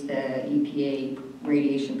incorporates the EPA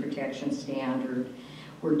radiation protection standard.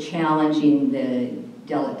 We're challenging the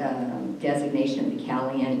designation of the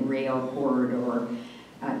Caliente Rail Corridor,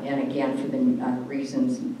 and again, for the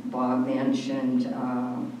reasons Bob mentioned,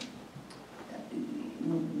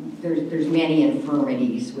 there's many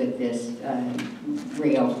infirmities with this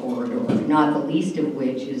rail corridor, not the least of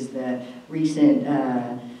which is the recent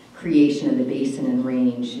creation of the Basin and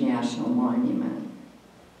Range National Monument.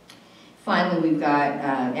 Finally, we've got,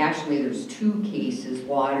 actually there's 2 cases,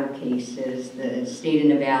 water cases. The state of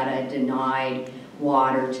Nevada denied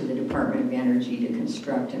water to the Department of Energy to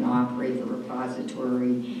construct and operate the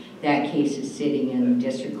repository. That case is sitting in the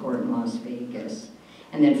district court in Las Vegas.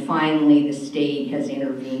 And then finally, the state has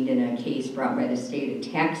intervened in a case brought by the state of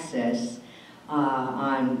Texas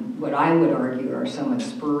on what I would argue are somewhat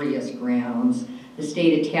spurious grounds. The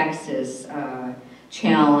state of Texas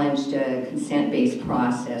challenged a consent-based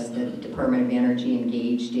process that the Department of Energy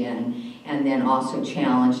engaged in, and then also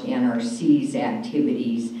challenged NRC's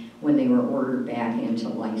activities when they were ordered back into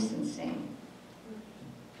licensing.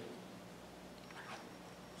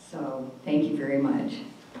 So, thank you very much.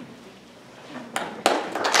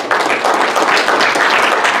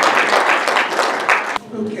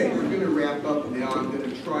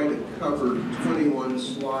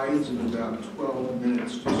 slides in about 12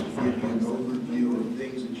 minutes just to give you an overview of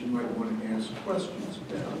things that you might want to ask questions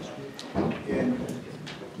about. And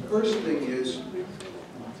the first thing is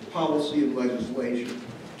policy and legislation.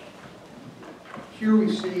 Here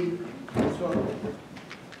we see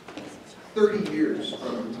 30 years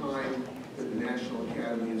from the time that the National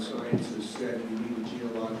Academy of Sciences said we need a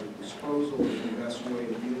geologic disposal as the best way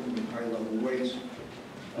of dealing with high-level waste,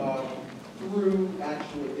 through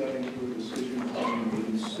actually getting to a decision in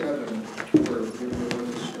 87 where there was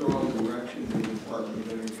a strong direction in the Department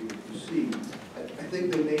of Energy to proceed. I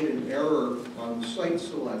think they made an error on the site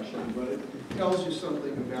selection, but it tells you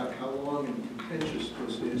something about how long and contentious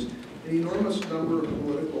this is. An enormous number of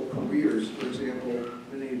political careers, for example,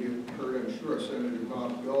 many of you have heard, I'm sure, Senator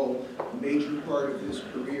Bob Dole, a major part of his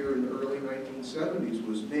career in the early 1970s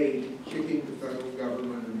was made kicking the federal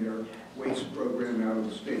government and their waste program out of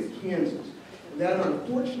the state of Kansas. And that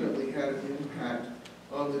unfortunately had an impact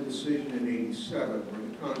on the decision in 87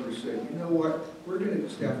 when the Congress said, you know what, we're going to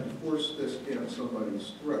just have to force this down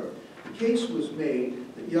somebody's throat. The case was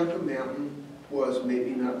made that Yucca Mountain was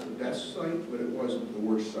maybe not the best site, but it wasn't the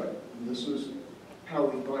worst site. And this is how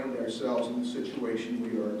we find ourselves in the situation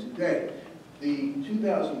we are today. The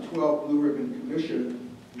 2012 Blue Ribbon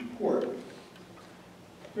Commission report,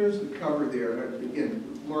 here's the cover there.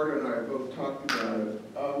 Again, Marta and I have both talked about it.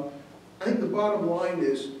 I think the bottom line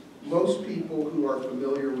is most people who are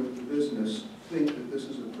familiar with the business think that this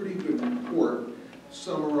is a pretty good report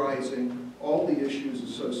summarizing all the issues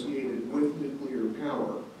associated with nuclear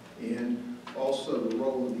power and also the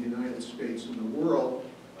role of the United States in the world,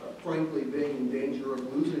 frankly being in danger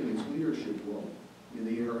of losing its leadership role in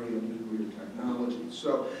the area of nuclear technology.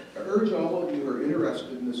 So I urge all of you who are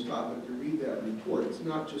interested in this topic to read that report. It's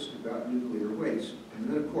not just about nuclear waste. And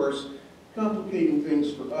then, of course, complicating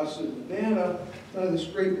things for us in Nevada, this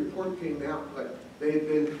great report came out, but they had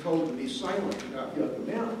been told to be silent about Yucca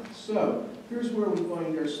Mountain. So here's where we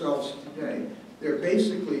find ourselves today. There are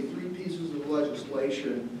basically three pieces of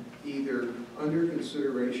legislation either under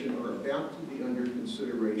consideration or about to be under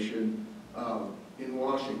consideration in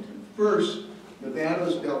Washington. First,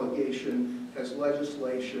 Nevada's delegation has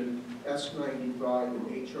legislation S95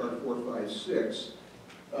 and HR 456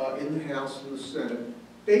 in the House and the Senate,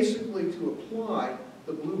 basically to apply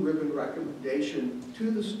the Blue Ribbon recommendation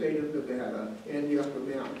to the state of Nevada and Yucca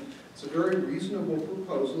Mountain. It's a very reasonable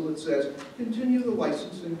proposal. It says, continue the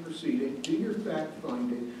licensing proceeding, do your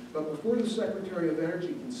fact-finding, but before the Secretary of Energy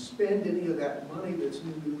can spend any of that money that's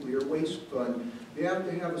in the Nuclear Waste Fund, they have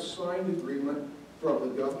to have a signed agreement from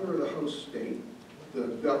the governor of the host state, the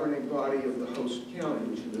governing body of the host county,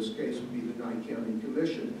 which in this case would be the Nye County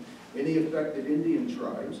Commission, any affected Indian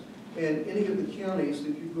tribes, and any of the counties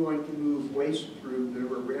that you're going to move waste through that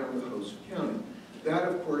are around the host county. That,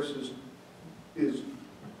 of course, is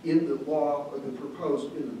in the law, or the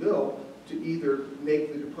proposed in the bill, to either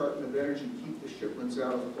make the Department of Energy keep the shipments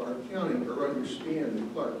out of Clark County or understand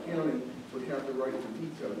that Clark County would have the right to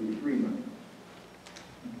veto the agreement.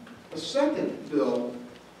 A second bill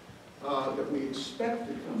that we expect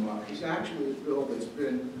to come up is actually a bill that's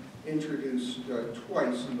been introduced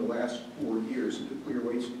twice in the last 4 years, the Nuclear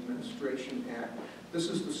Waste Administration Act. This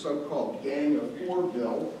is the so-called Gang of Four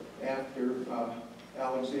bill after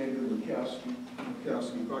Alexander Murkowski,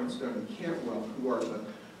 Feinstein, and Cantwell, who are the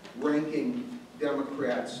ranking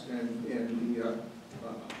Democrats and the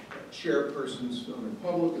chairpersons on the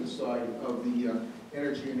Republican side of the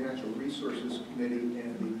Energy and Natural Resources Committee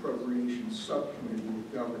and the Appropriations Subcommittee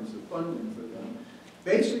that governs the funding for them.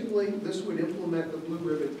 Basically, this would implement the Blue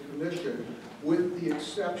Ribbon Commission with the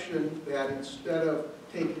exception that instead of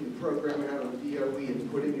taking the program out of DOE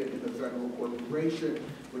and putting it in a federal corporation,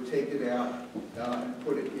 would take it out and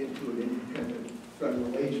put it into an independent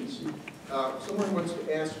federal agency. Someone wants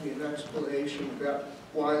to ask me an explanation about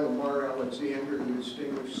why Lamar Alexander, the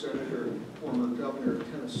distinguished senator and former governor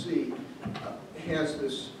of Tennessee, has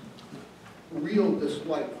this real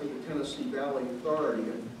dislike for the Tennessee Valley Authority.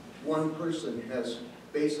 And one person has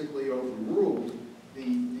basically overruled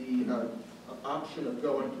the option of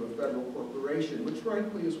going to a federal corporation, which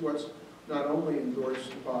frankly is what's not only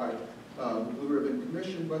endorsed by the Blue Ribbon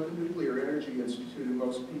Commission, but the Nuclear Energy Institute and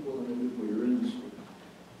most people in the nuclear industry.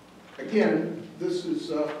 Again, this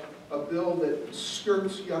is a bill that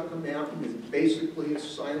skirts Yucca Mountain. It basically is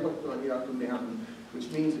silent on Yucca Mountain, which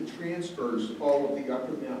means it transfers all of the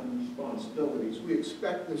Yucca Mountain responsibilities. We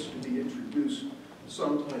expect this to be introduced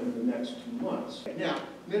sometime in the next 2 months. Now,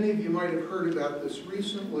 many of you might have heard about this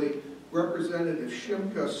recently. Representative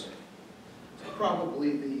Shimkus,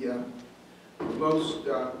 probably the most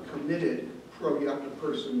committed pro-Yucca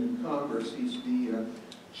person in Congress. He's the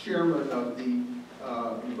chairman of the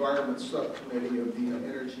Environment Subcommittee of the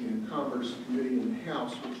Energy and Commerce Committee in the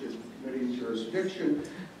House, which is the committee's jurisdiction.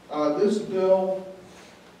 This bill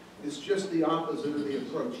is just the opposite of the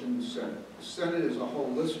approach in the Senate. The Senate is a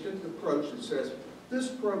holistic approach that says this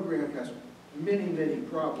program has many, many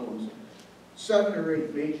problems, 7 or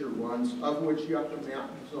 8 major ones, of which Yucca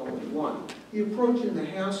Mountain is only one. The approach in the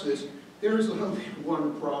House is there's only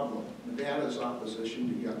one problem, Nevada's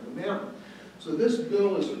opposition to Yucca Mountain. So this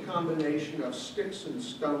bill is a combination of sticks and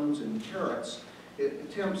stones and carrots. It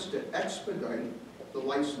attempts to expedite the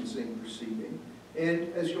licensing proceeding.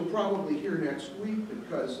 And as you'll probably hear next week,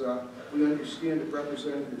 because we understand that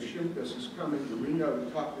Representative Shimkus is coming to Reno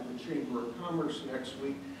to talk to the Chamber of Commerce next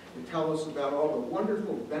week and tell us about all the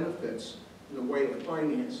wonderful benefits in the way of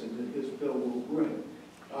financing that his bill will bring.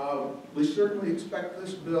 We certainly expect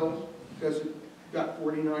this bill, because it got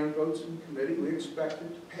 49 votes in committee, we expect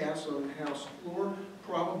it to pass on the House floor,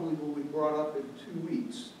 probably will be brought up in 2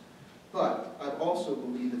 weeks. But I also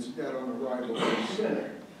believe it's dead on arrival in the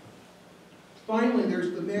Senate. Finally,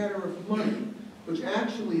 there's the matter of money, which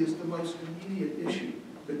actually is the most immediate issue,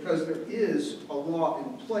 because there is a law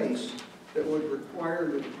in place that would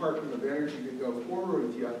require the Department of Energy to go forward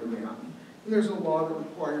with Yucca Mountain. And there's a law that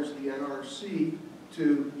requires the NRC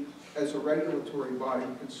to, as a regulatory body,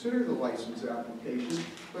 consider the license application,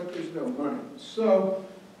 but there's no money. So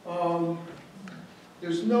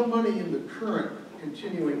there's no money in the current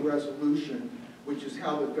continuing resolution, which is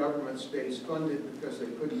how the government stays funded because they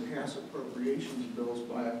couldn't pass appropriations bills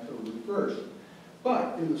by October 1st.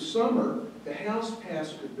 But in the summer, the House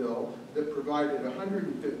passed a bill that provided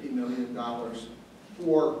 $150 million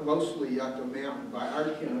for mostly Yucca Mountain. By our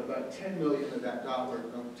count, about $10 million of that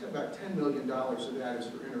about $10 million of that is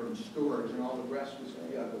for interim storage, and all the rest is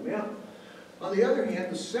for Yucca Mountain. On the other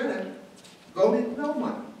hand, the Senate voted no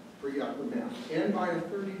money for Yucca Mountain, and by a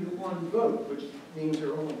 30-to-1 vote, which means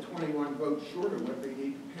they're only 21 votes short of what they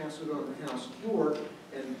need to pass it on the House floor,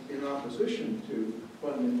 and in opposition to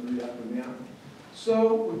funding for Yucca Mountain.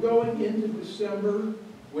 So we're going into December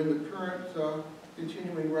when the current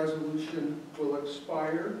continuing resolution will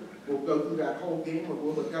expire. We'll go through that whole game of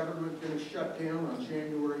will the government going to shut down on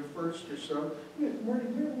January 1st or so. Marty,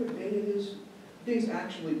 remember what date it is? The day's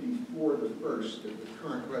actually before the 1st if the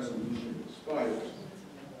current resolution expires.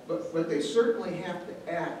 But they certainly have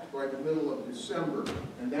to act by the middle of December,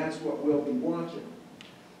 and that's what we'll be watching.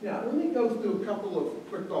 Now, let me go through a couple of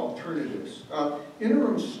quick alternatives.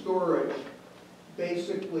 Interim storage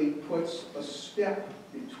basically puts a step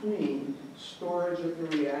between storage of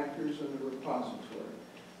the reactors and the repository.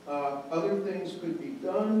 Other things could be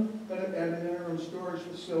done at an interim storage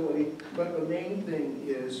facility, but the main thing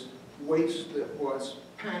is waste that was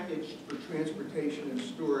packaged for transportation and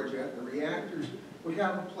storage at the reactors would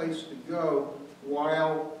have a place to go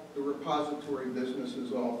while the repository business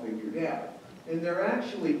is all figured out. And there are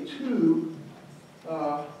actually 2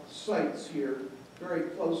 sites here very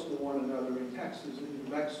close to one another in Texas and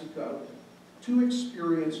New Mexico. 2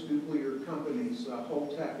 experienced nuclear companies,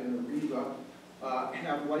 Holtec and Areva,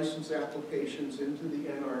 have license applications into the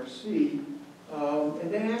NRC,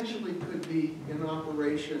 and they actually could be in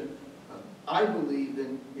operation, I believe,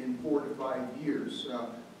 in 4 to 5 years.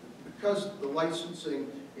 Because the licensing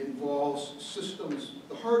involves systems,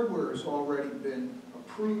 the hardware has already been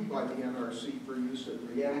approved by the NRC for use at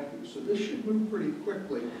reactors. So this should move pretty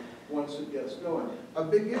quickly once it gets going. A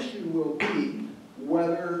big issue will be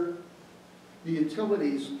whether the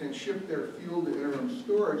utilities can ship their fuel to interim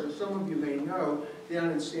storage. As some of you may know, down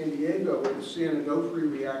in San Diego, where the San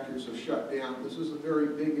Onofre reactors have shut down, this is a very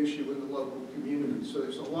big issue in the local community. So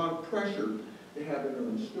there's a lot of pressure to have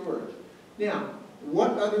interim storage. Now,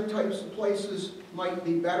 what other types of places might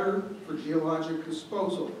be better for geologic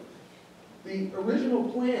disposal? The original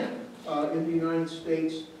plan in the United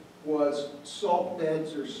States was salt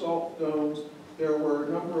beds or salt domes. There were a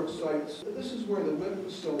number of sites. This is where the WIP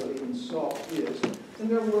facility in Salt is. And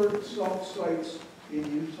there were salt sites in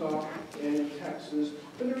Utah and in Texas.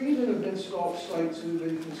 But there even have been salt sites that have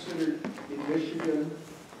been considered in Michigan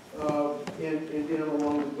and down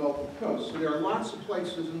along the Gulf Coast. So there are lots of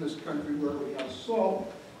places in this country where we have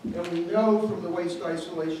salt. And we know from the waste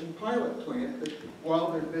isolation pilot plant that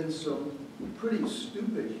while there have been some pretty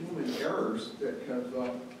stupid human errors that have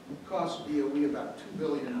cost DOE about $2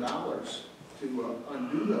 billion to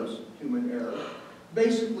undo those human errors,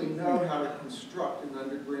 basically know how to construct an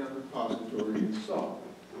underground repository in salt.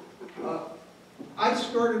 I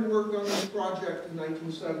started work on this project in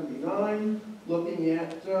 1979, looking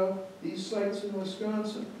at these sites in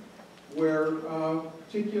Wisconsin, where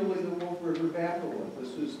particularly the Wolf River batholith.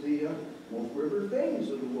 This is the Wolf River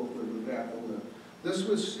phase of the Wolf River batholith. This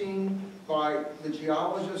was seen by the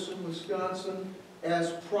geologists in Wisconsin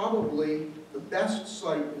as probably the best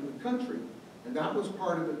site in the country. And that was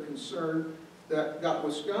part of the concern that got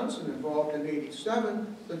Wisconsin involved in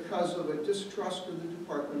 '87 because of a distrust of the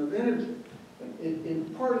Department of Energy. And in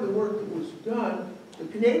part of the work that was done, the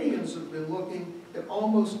Canadians have been looking at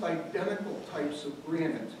almost identical types of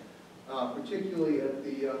granite, particularly at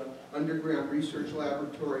the Underground Research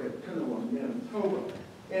Laboratory at Pinnawam, Manitoba.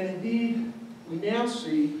 And indeed, we now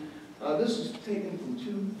see, this is taken from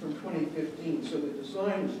 2015, so the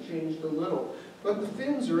design has changed a little. But the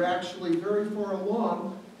Finns are actually very far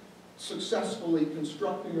along, successfully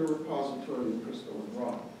constructing a repository of crystalline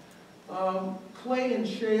rock. Clay and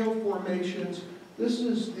shale formations, this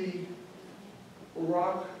is the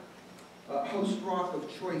rock, host rock of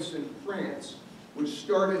choice in France, which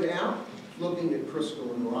started out looking at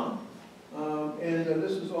crystalline rock.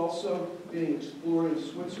 This is also being explored in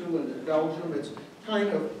Switzerland and Belgium. It's kind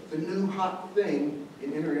of the new hot thing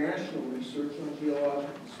in international research on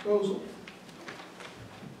geologic disposal.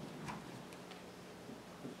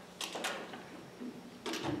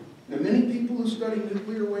 Now, many people who study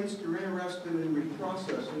nuclear waste are interested in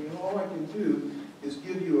reprocessing, and all I can do is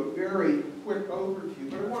give you a very quick overview.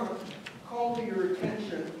 But I want to call to your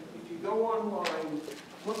attention, if you go online,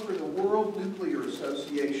 look for the World Nuclear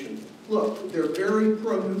Association. Look, they're very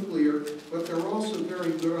pro-nuclear, but they're also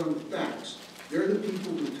very good on the facts. They're the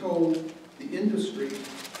people who told the industry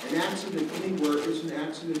an accident anywhere is an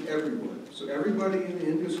accident everywhere. So everybody in the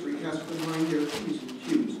industry has to mind their P's and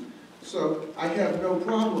Q's. So I have no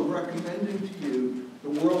problem recommending to you the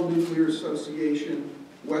World Nuclear Association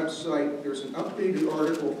website. There's an updated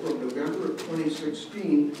article from November of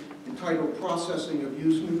 2016 entitled Processing of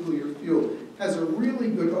Used Nuclear Fuel. It has a really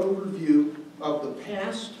good overview of the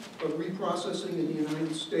past of reprocessing in the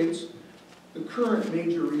United States, the current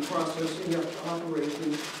major reprocessing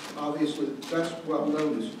operations. Obviously, the best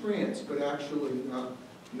well-known is France, but actually the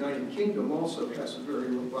United Kingdom also has a very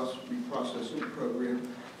robust reprocessing program.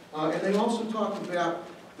 And they also talk about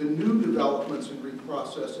the new developments in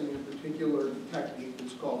reprocessing, in particular the technique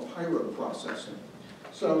that's called pyroprocessing.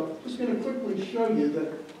 So I'm just going to quickly show you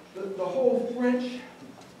that the whole French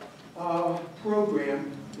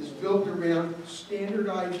program is built around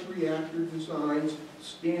standardized reactor designs,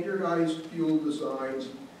 standardized fuel designs,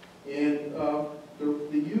 and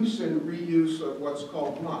the use and reuse of what's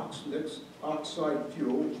called MOX, mixed oxide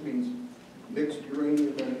fuel, which means mixed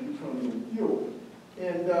uranium and plutonium fuel.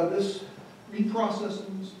 And this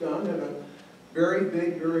reprocessing is done at a very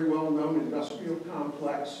big, very well-known industrial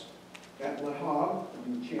complex at Le Havre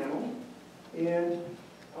on the Channel. And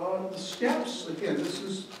the steps, again, this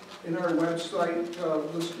is in our website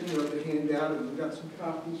listing of the handout, and we've got some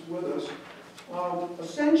copies with us.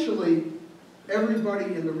 Essentially, everybody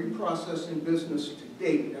in the reprocessing business to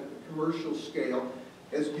date at the commercial scale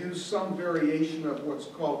has used some variation of what's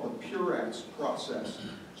called the Purex process,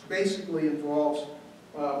 which basically involves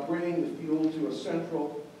bringing the fuel to a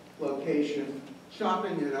central location,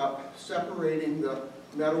 chopping it up, separating the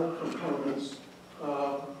metal components,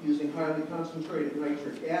 using highly concentrated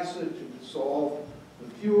nitric acid to dissolve the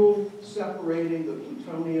fuel, separating the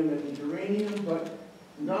plutonium and the uranium, but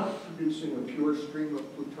not producing a pure stream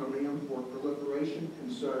of plutonium for proliferation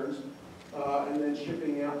concerns, and then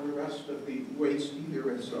shipping out the rest of the waste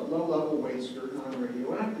either as low-level waste or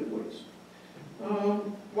non-radioactive waste.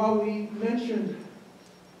 While we mentioned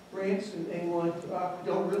France and England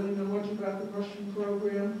don't really know much about the Russian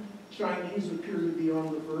program. Chinese appear to be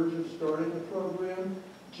on the verge of starting the program.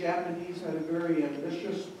 Japanese had a very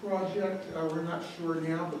ambitious project. We're not sure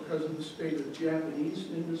now because of the state of the Japanese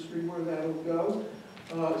industry where that'll go.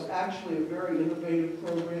 It's actually a very innovative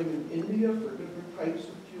program in India for different types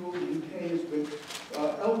of fuel. The UK has been,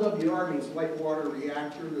 LWR means light water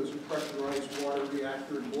reactor. Those are pressurized water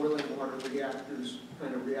reactor and boiling water reactors,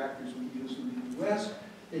 kind of reactors we use in the US.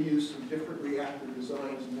 They use some different reactor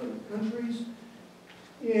designs in other countries.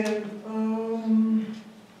 And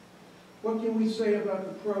what can we say about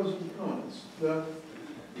the pros and cons? The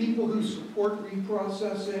people who support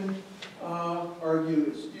reprocessing argue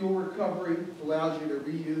that steel recovery allows you to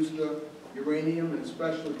reuse the uranium and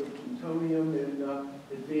especially the plutonium in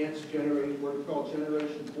advanced what are called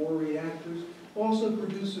Generation 4 reactors. Also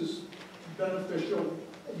produces beneficial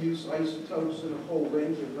use isotopes in a whole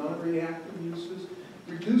range of non-reactor uses.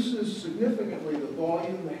 Reduces significantly the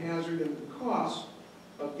volume, the hazard, and the cost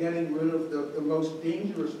of getting rid of the most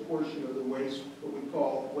dangerous portion of the waste, what we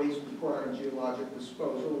call waste requiring geologic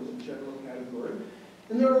disposal as a general category.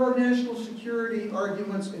 And there are national security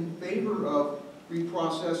arguments in favor of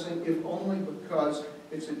reprocessing, if only because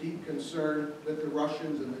It's a deep concern that the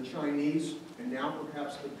Russians and the Chinese, and now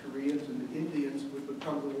perhaps the Koreans and the Indians, would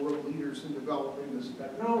become the world leaders in developing this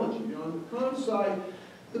technology. Now, on the con side,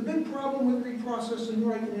 the big problem with reprocessing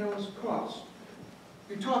right now is cost.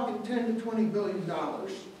 You're talking $10 to $20 billion to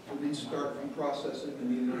restart reprocessing in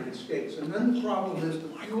the United States. And then the problem is the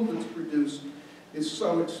fuel that's produced is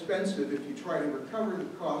so expensive. If you try to recover the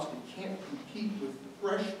cost, it can't compete with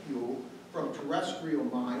fresh fuel from terrestrial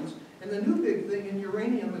mines. And the new big thing in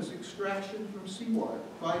uranium is extraction from seawater.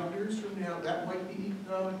 5 years from now, that might be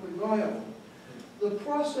economically viable. The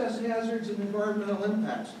process hazards and environmental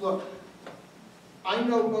impacts. Look, I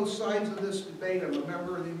know both sides of this debate. I'm a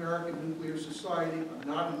member of the American Nuclear Society. I'm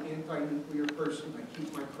not an anti-nuclear person. I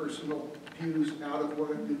keep my personal views out of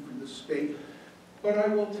what I do for the state. But I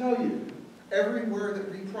will tell you, everywhere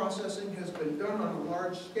that reprocessing has been done on a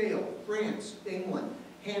large scale, France, England,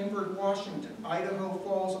 Hanford, Washington, Idaho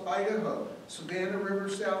Falls, Idaho, Savannah River,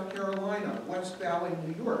 South Carolina, West Valley,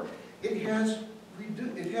 New York, it has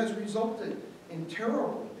resulted in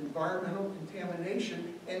terrible environmental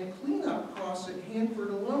contamination and cleanup costs at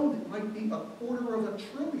Hanford alone. It might be $250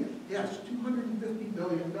 billion. Yes, $250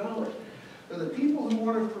 billion. So the people who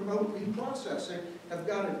want to promote reprocessing have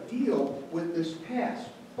got to deal with this task.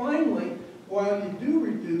 Finally, while you do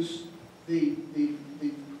reduce the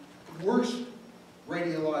worst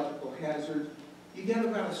radiological hazards, you get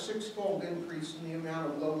about a 6-fold increase in the amount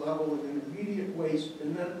of low-level and intermediate waste.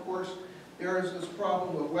 And then, of course, there is this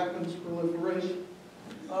problem of weapons proliferation.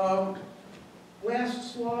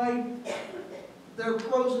 Last slide. There are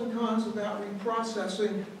pros and cons about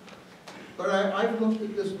reprocessing, but I've looked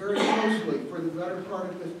at this very closely for the better part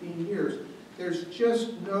of 15 years. There's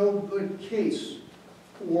just no good case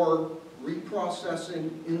for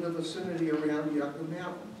reprocessing in the vicinity around Yucca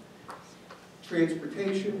Mountain.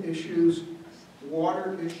 Transportation issues,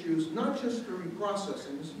 water issues, not just for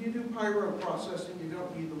reprocessing. Because if you do pyroprocessing, you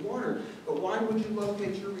don't need the water. But why would you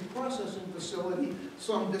locate your reprocessing facility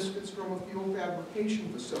some distance from a fuel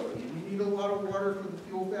fabrication facility? And you need a lot of water for the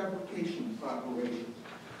fuel fabrication operations.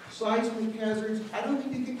 Seismic hazards, I don't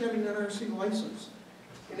think you could get an NRC license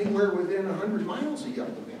anywhere within 100 miles of Yucca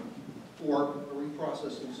Mountain for a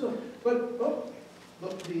reprocessing facility. But look,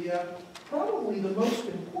 probably the most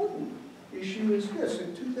important issue is this.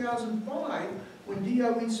 In 2005, when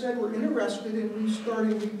DOE said we're interested in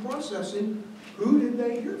restarting reprocessing, who did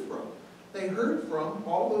they hear from? They heard from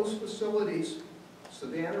all those facilities,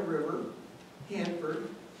 Savannah River, Hanford,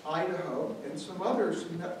 Idaho, and some others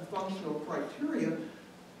who met the functional criteria.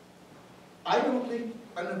 I don't think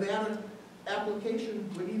a Nevada application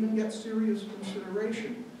would even get serious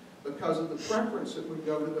consideration because of the preference that would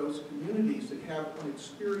go to those communities that have an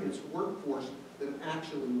experienced workforce that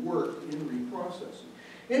actually work in reprocessing.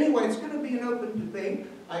 Anyway, it's going to be an open debate.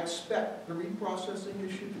 I expect the reprocessing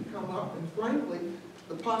issue to come up, and frankly,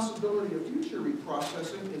 the possibility of future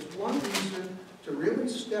reprocessing is one reason to really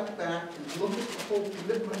step back and look at the whole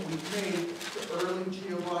commitment we've made to early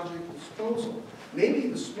geologic disposal. Maybe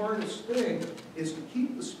the smartest thing is to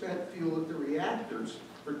keep the spent fuel at the reactors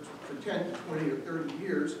for 10 to 20 or 30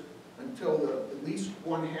 years until at least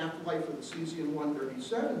one half-life of the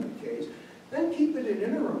cesium-137 decays. Then keep it in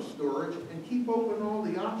interim storage and keep open all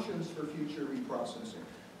the options for future reprocessing.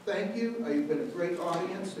 Thank you. You've been a great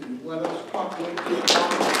audience and you've let us talk way too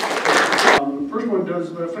long. First one,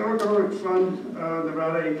 does the federal government fund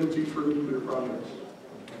Nevada agencies for nuclear projects?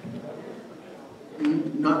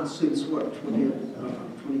 Not since what,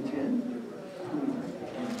 2010?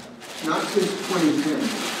 Not since 2010.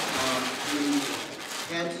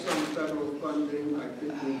 We had some federal funding. I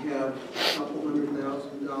think we have a couple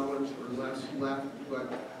 $100,000 or less left, but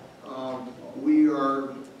we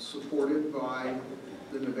are supported by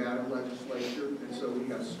the Nevada legislature, and so we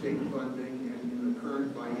have state funding, and in the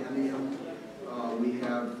current biennium, we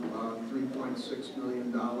have $3.6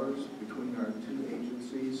 million between our two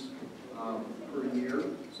agencies per year,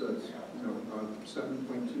 so it's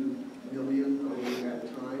 $7.2 million over that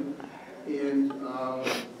time, and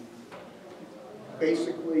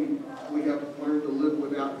basically we have learned to live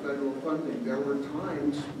without federal funding. There were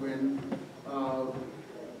times when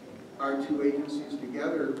our two agencies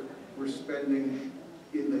together were spending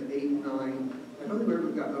in the I don't think we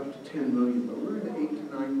ever got up to $10 million, but we're in the $8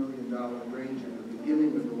 to $9 million range at the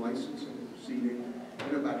beginning of the licensing proceeding,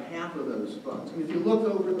 and about half of those funds. And if you look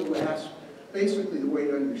over the last, basically the way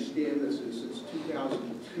to understand this is since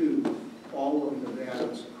 2002, all of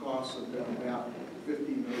Nevada's costs have been about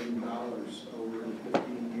 $50 million over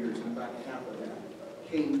 15 years, and about half of that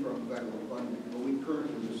came from federal funding. But we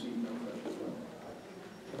currently receive no federal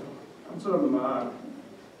funding. Some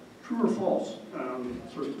true or false,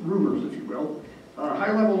 sort of rumors, if you will,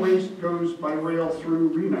 High-level waste goes by rail through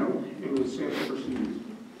Reno and is sent overseas.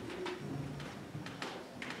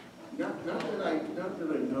 Not that I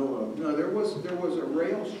know of. No, there was a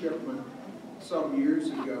rail shipment some years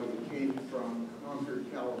ago that came from Concord,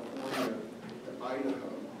 California to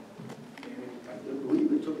Idaho. And I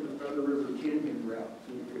believe it took the Feather River Canyon route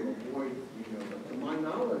to avoid, but to my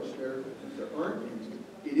knowledge, there aren't any.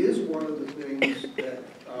 It is one of the things that,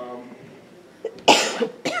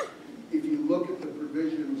 if you look at the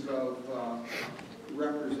provisions of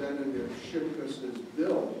Representative Shimkus's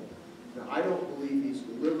bill, now I don't believe he's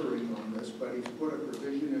delivering on this, but he's put a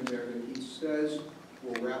provision in there that he says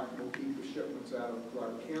will keep the shipments out of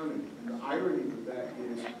Clark County. And the irony of that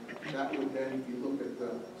is that would then, if you look at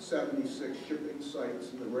the 76 shipping sites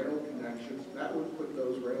and the rail connections, that would put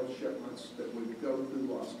those rail shipments that would go through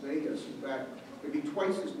Las Vegas. In fact, there'd be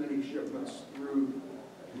twice as many shipments through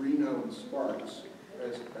Reno and Sparks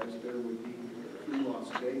as there would be through Las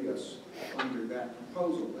Vegas under that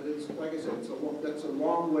proposal. But it's, like I said, that's a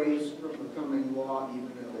long ways from becoming law,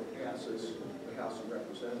 even if it passes the House of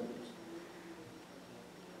Representatives.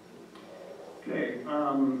 Okay,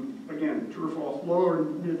 again, true or false, low or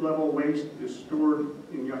mid-level waste is stored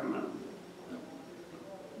in Yucca Mountain.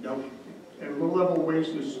 No. And low-level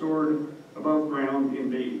waste is stored above ground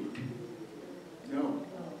in Beatty. No.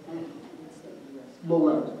 Low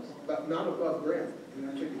level. But not above ground. Did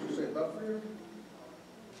I think you say above ground?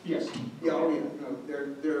 Yes. Yeah, oh yeah. No,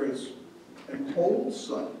 there is an old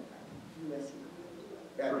site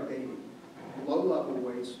at Beatty, low-level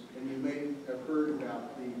waste, and you may have heard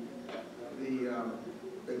about the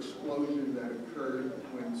explosion that occurred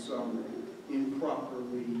when some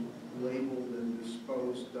improperly labeled and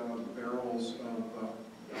disposed of barrels of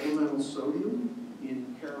elemental sodium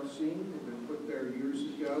in kerosene had been put there years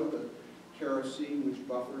ago. The kerosene, which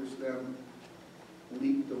buffers them,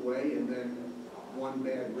 leaked away, and then one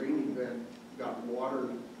bad rain event got water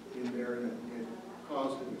in there, and it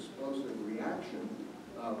caused an explosive reaction.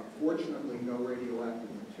 Fortunately, no radioactive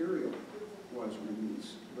material was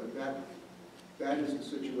released, but that is the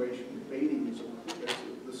situation with Beatty.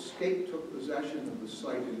 The state took possession of the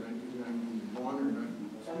site in 1991 or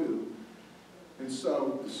 92, and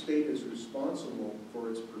so the state is responsible for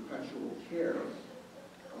its perpetual care,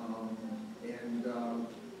 and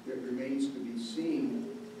it remains to be seen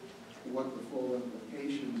what the full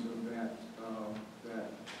implications of that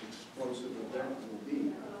explosive event will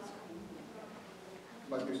be.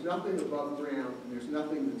 But there's nothing above ground, and there's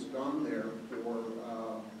nothing that's gone there for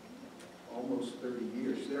almost 30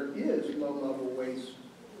 years. There is low-level waste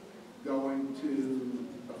going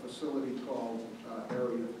to a facility called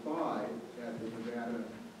Area 5 at the Nevada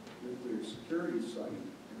Nuclear Security Site,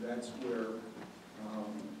 and that's where,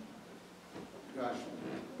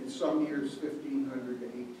 in some years 1,500 to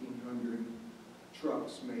 1,800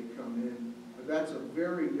 trucks may come in, but that's a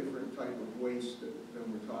very different type of waste than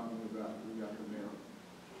we're talking about in Yucca Mountain.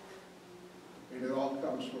 And it all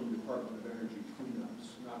comes from the Department of Energy cleanups,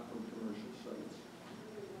 not from commercial sites.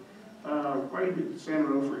 Why did San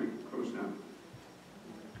Onofre close down?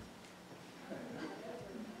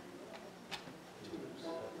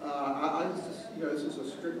 This is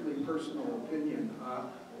a strictly personal opinion.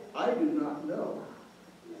 I do not know,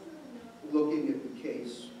 looking at the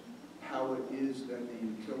case, how it is that the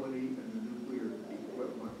utility and the nuclear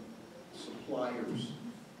equipment suppliers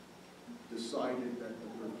decided that the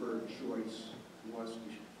preferred choice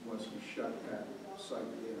was to shut that site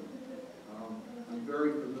down. I'm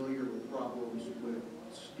very familiar with problems with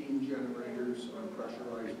steam generators on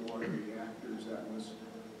pressurized water reactors. That was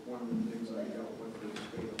one of the things I dealt with in the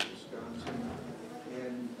state of Wisconsin.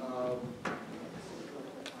 And,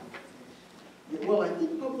 well, I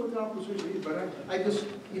think public opposition, but I just,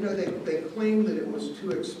 they claimed that it was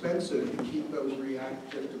too expensive to keep those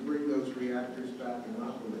reactors, to bring those reactors back in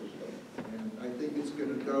operation. And I think it's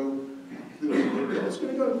going to go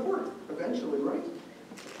to court eventually, right?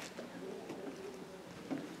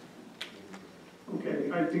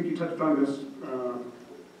 Okay, I think you touched on this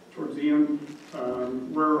towards the end.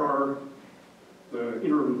 Where are the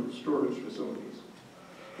interim storage facilities?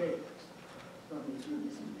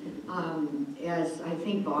 As I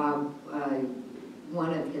think Bob,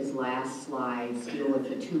 one of his last slides deal with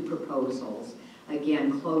the two proposals,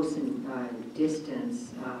 again, close in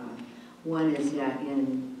distance. One is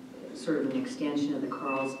in sort of an extension of the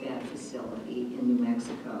Carlsbad facility in New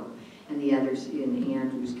Mexico, and the other's in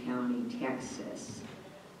Andrews County, Texas.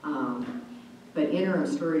 But interim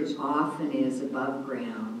storage often is above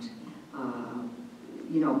ground.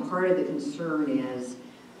 Part of the concern is,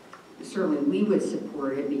 certainly we would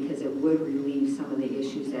support it because it would relieve some of the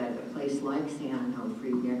issues at a place like San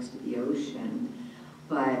Onofre next to the ocean.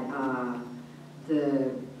 but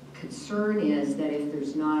the concern is that if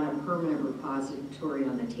there's not a permanent repository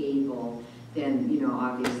on the table, then, you know,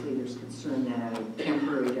 obviously there's concern that a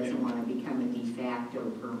temporary doesn't want to become a de facto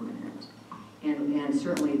permanent. And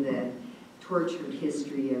certainly the tortured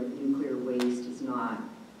history of nuclear waste is not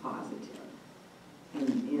positive in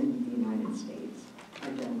the United States.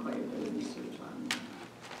 I've done quite a bit of research on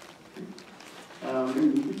that.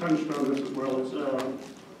 And you touched on this as well.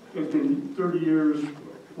 It's been 30 years.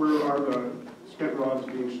 Where are the spent rods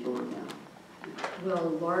being stored now? Well,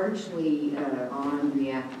 largely on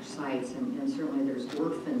reactor sites, and certainly there's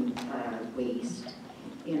orphaned waste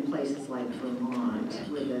in places like Vermont,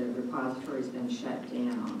 where the repository's been shut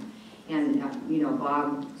down. And, you know,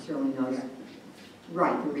 Bob certainly knows,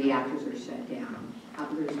 right, the reactors are shut down.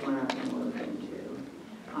 There's one up in Oregon, too.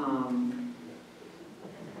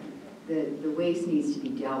 The waste needs to be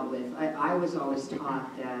dealt with. I was always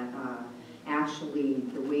taught that actually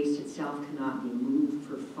the waste itself cannot be moved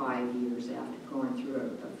for 5 years after going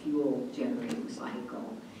through a fuel generating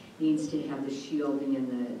cycle. It needs to have the shielding and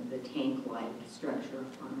the tank-like structure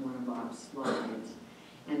on one of Bob's slides.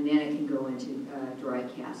 And then it can go into dry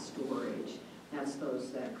cask storage. That's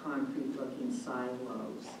those concrete-looking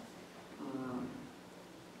silos,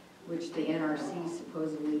 which the NRC,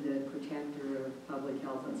 supposedly the protector of public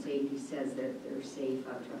health and safety, says that they're safe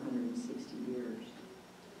up to 160 years.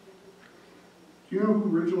 Do you know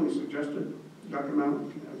who originally suggested Yucca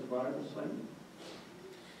Mountain as a viable site?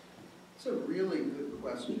 It's a really good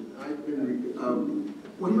question. I've been,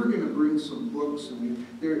 when we're going to bring some books, and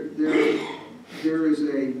there is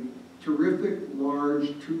a terrific, large,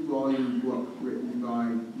 2-volume book written by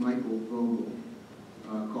Michael Vogel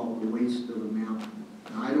called The Waste of a Mountain.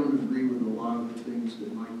 Now, I don't agree with a lot of the things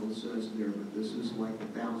that Michael says there, but this is like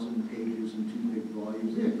 1,000 pages in 2 big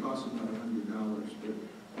volumes. Yeah, it costs about $100,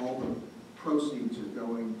 but all the proceeds are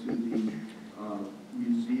going to the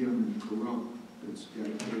museum in Pahrump that's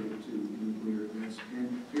dedicated to nuclear events.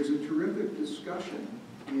 And there's a terrific discussion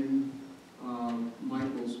in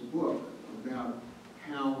Michael's book about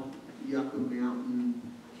how Yucca Mountain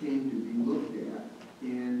came to be looked at.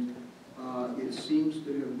 And it seems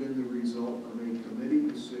to have been the result of a committee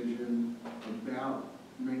decision about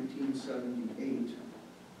 1978,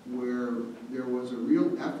 where there was a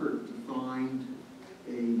real effort to find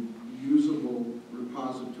a usable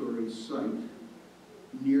repository site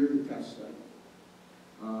near the test site.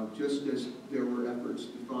 Just as there were efforts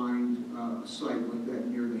to find a site like that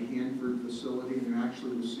near the Hanford facility, and there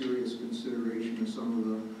actually was serious consideration of some of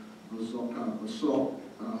the basalt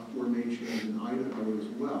formations in Idaho as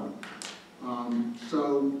well. So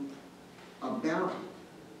about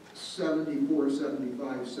 74,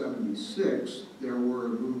 75, 76, there were a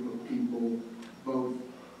group of people both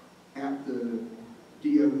at the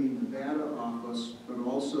DOE Nevada office, but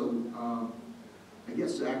also, I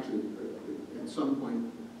guess actually at some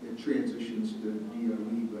point it transitions to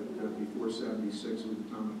DOE, but before 76 with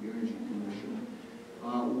the Atomic Energy Commission,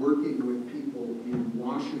 working with people in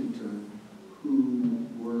Washington who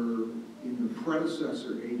were in the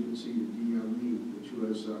predecessor agency to DOE, which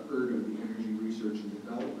was ERDA, the Energy Research and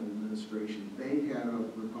Development Administration. They had a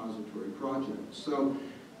repository project. So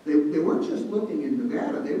they weren't just looking in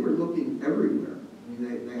Nevada, they were looking everywhere. I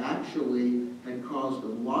mean, they actually had caused a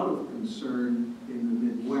lot of concern in the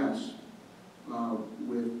Midwest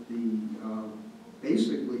with the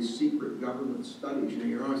basically secret government studies. You know,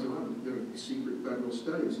 you're always like, they're secret federal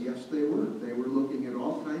studies. Yes, they were. They were looking at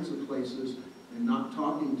all kinds of places and not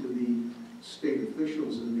talking to the state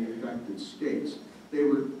officials in the affected states. There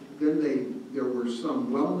were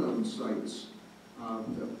some well-known sites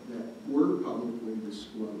that were publicly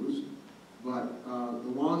disclosed, but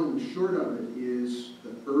the long and the short of it is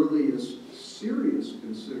the earliest serious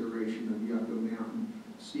consideration of Yucca Mountain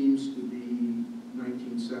seems to be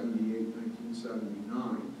 1978,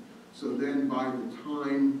 1979. So then by the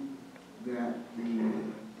time that the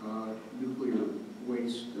Nuclear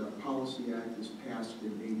Waste Policy Act is passed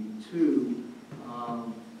in 82,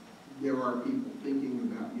 there are people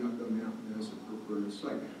thinking about Yucca Mountain as a preferred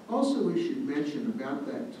site. Also, we should mention about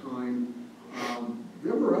that time,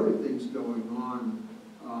 there were other things going on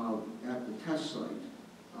at the test site.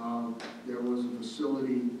 There was a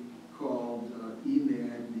facility called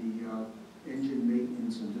EMAD, the Engine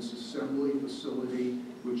Maintenance and Disassembly Facility,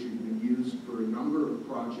 which had been used for a number of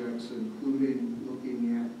projects, including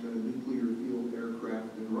looking at nuclear fueled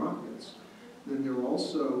aircraft and rockets. Then there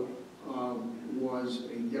also was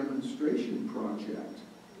a demonstration project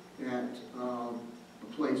at a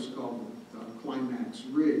place called Climax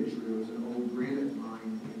Ridge. There was an old granite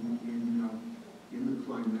mine in the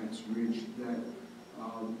Climax Ridge that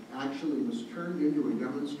actually was turned into a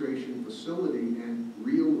demonstration facility, and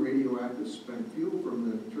real radioactive spent fuel from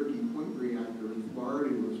the Turkey Point reactor in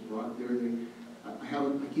Florida was brought there.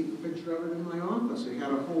 I keep a picture of it in my office. They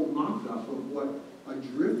had a whole mock-up of what a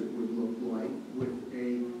drift would look like with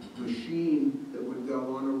a machine that would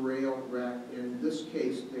go on a rail rack. In this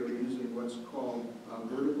case, they were using what's called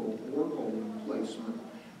vertical borehole placement,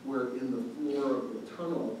 where in the floor of the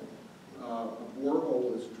tunnel, a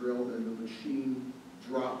borehole is drilled and the machine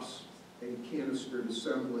drops a canistered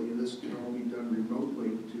assembly, and this can all be done remotely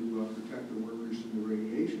to protect the workers from the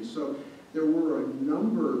radiation. So there were a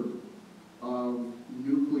number of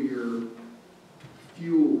nuclear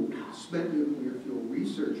fuel, spent nuclear fuel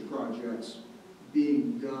research projects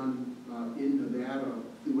being done in Nevada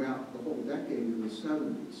throughout the whole decade of the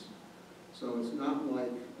 70s. So it's not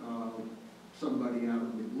like somebody out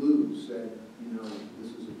in the blue said, you know,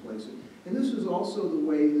 this is a place. And this is also the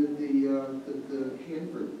way that the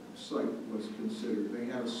Hanford site was considered. They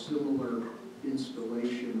had a similar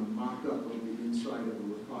installation, a mock-up of the inside of a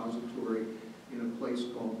repository in a place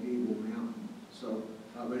called Gable Mountain. So,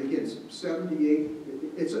 but again, 78,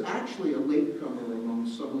 it's actually a latecomer among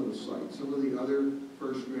some of the sites. Some of the other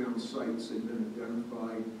first-round sites had been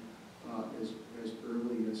identified as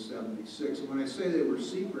early as 76. And when I say they were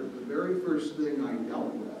secret, the very first thing I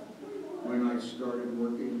dealt with when I started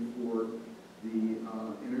working for the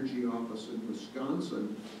Energy Office in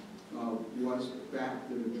Wisconsin was the fact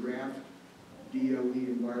that a draft DOE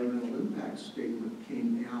environmental impact statement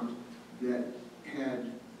came out that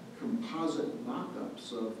had composite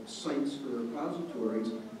mock-ups of sites for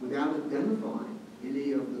repositories without identifying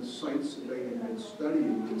any of the sites that they had been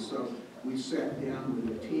studying. And so we sat down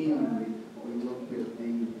with a team and we looked at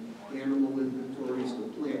the animal inventories, the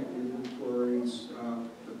plant inventories,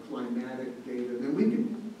 the climatic data. Then we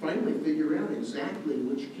could finally figure out exactly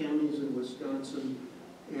which counties in Wisconsin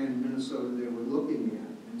and Minnesota they were looking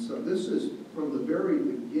at. And so this is from the very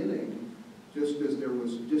beginning, just as there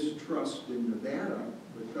was distrust in Nevada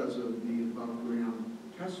because of the above-ground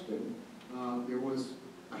testing, there was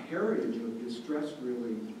a heritage of distrust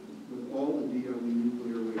really with all the DOE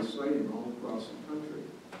nuclear waste siting all across the country.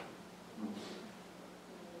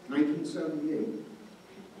 1978.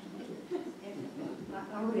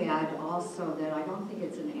 I would add also that I don't think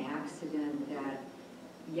it's an accident that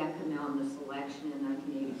Yucca Mountain, the selection in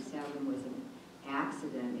 1987 was an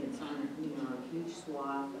accident. It's on a huge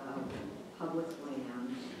swath of public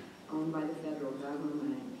land owned by the federal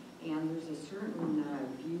government, and there's a certain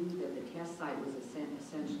view that the test site was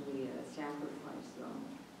essentially a sacrifice zone.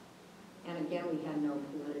 And again, we had no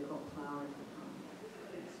political clout at the time.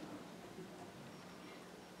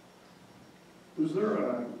 Was there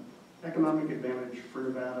an economic advantage for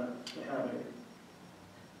Nevada to have a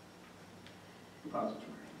repository?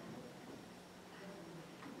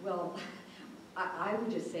 Well, I would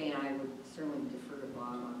just say, and I would certainly defer to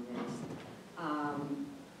Bob on this,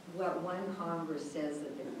 what one Congress says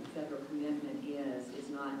that the federal commitment is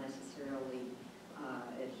not necessarily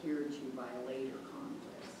adhered to by a later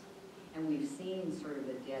Congress. And we've seen sort of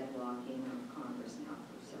a deadlocking of Congress now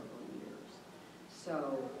for several years.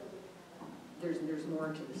 So there's more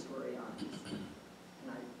to the story, obviously,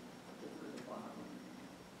 and I defer to Bob.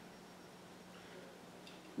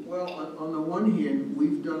 Well, on the one hand,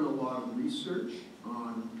 we've done a lot of research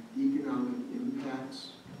on economic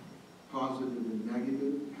impacts, positive and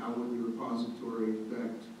negative. How would the repository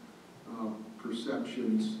affect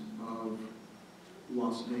perceptions of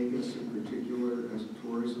Las Vegas in particular as a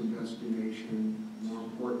tourism destination, more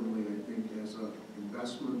importantly, I think, as an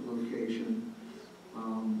investment location.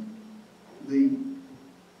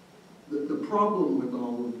 The problem with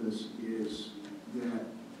all of this is that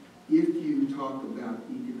if you talk about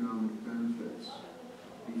economic benefits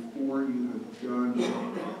before you have done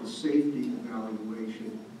the safety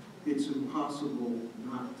evaluation, it's impossible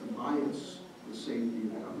not to bias the safety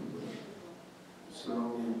evaluation.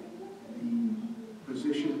 So the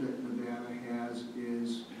position that Nevada has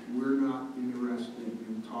is we're not interested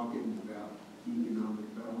in talking about economic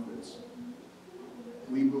benefits.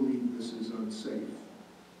 We believe this is unsafe,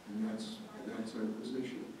 and that's our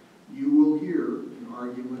position. You will hear an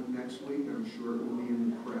argument next week. I'm sure it will be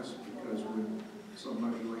in the press, because when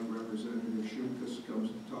somebody like Representative Shimkus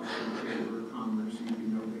comes to talk to the Chamber of Commerce, you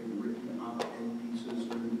know they've written op-ed pieces in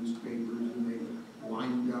the newspapers and they've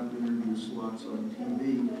lined up interview slots on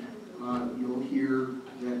TV. You'll hear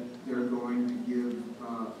that they're going to give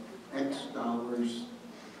X dollars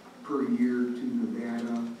per year to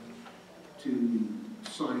Nevada to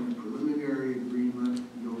sign a preliminary agreement.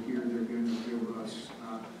 You'll hear they're going to give us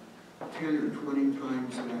 10 or 20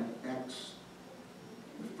 times that X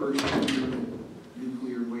the first year that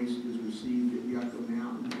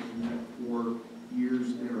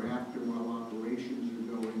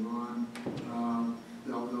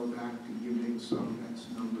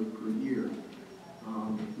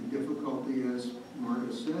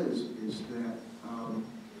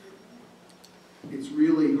it's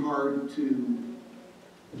really hard to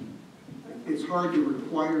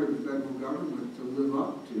require the federal government to live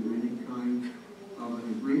up to any kind of an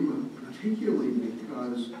agreement, particularly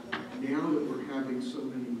because now that we're having so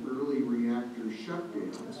many early reactor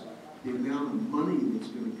shutdowns, the amount of money that's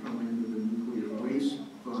going to come into the nuclear waste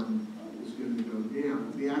fund is going to go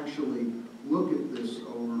down. We actually look at this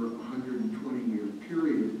over a 120-year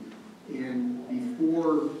period, and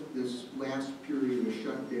before this last period of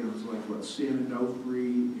shutdowns, like what, San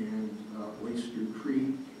Onofre and Oyster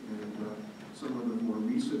Creek and some of the more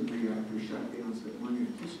recent reactor shutdowns that weren't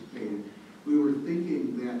anticipated, we were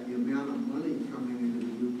thinking that the amount of money coming into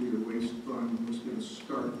the nuclear waste fund was going to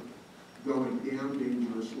start going down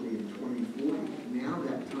dangerously in 2040. Now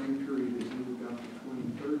that time period is moved up to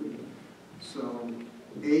 2030. So,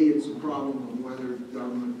 A, it's a problem of whether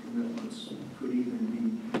government commitments could even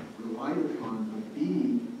be relied upon, but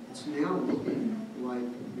B, it's now looking like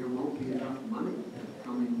there won't be enough money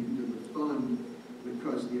coming into the fund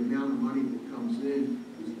because the amount of money that comes in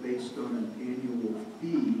is based on an annual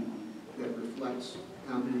fee that reflects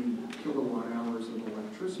how many kilowatt hours of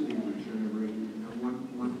electricity were generated. You know,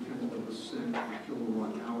 1/10 cent per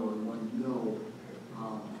kilowatt hour, 1 mil,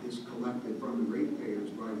 is collected from the ratepayers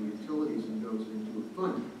by the utilities and goes into a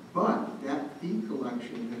fund. But that fee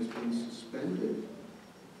collection has been suspended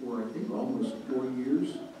for, I think, almost 4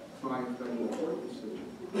 years by a federal court decision.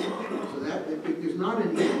 So that, there's not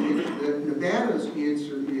an answer. Nevada's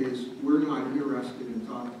answer is, we're not interested in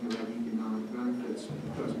talking about economic benefits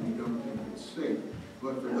because we don't think it's safe.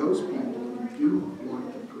 But for those people who do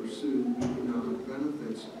want to pursue economic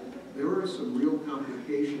benefits, there are some real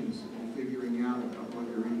complications in figuring out about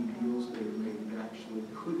whether any deals that are made actually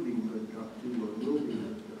could be lived up to or will be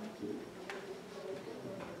lived up to.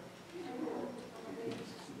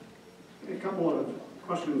 A couple of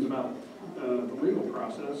questions about the legal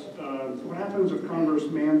process. What happens if Congress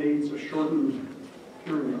mandates a shortened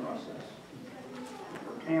hearing process?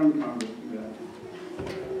 Or can Congress do that?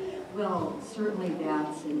 Well, certainly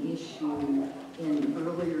that's an issue in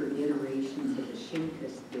earlier iterations of the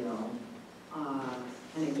Shimkus bill.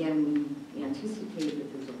 And again, we anticipate that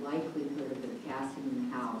there's a likelihood of it passing in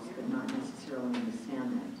the House, but not necessarily in the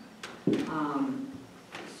Senate.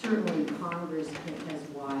 Certainly Congress has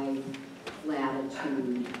wide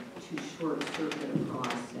latitude to short-circuit a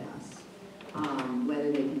process, whether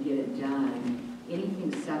they can get it done.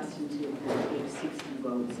 Anything substantive will take 60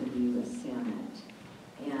 votes in the U.S. Senate.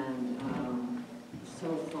 And so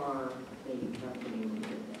far, they've not been able to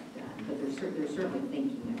get that done. But they're certainly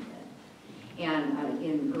thinking of it. And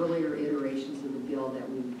in earlier iterations of the bill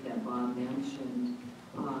that Bob mentioned,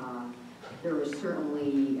 there was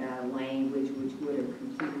certainly language which would have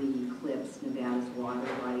completely eclipsed Nevada's water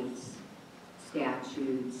rights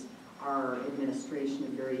statutes, our administration of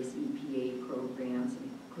various EPA programs,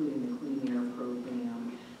 including the Clean Air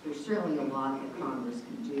Program. There's certainly a lot that Congress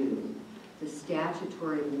can do. The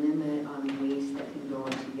statutory limit on waste that can go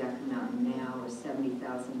into Yucca Mountain now is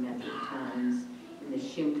 70,000 metric tons. In the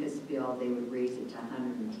Shimkus bill, they would raise it to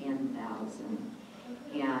 110,000.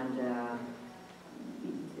 And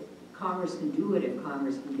Congress can do it if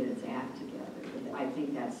Congress can get its act together. But I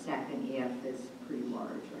think that second if is pretty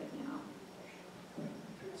large right now.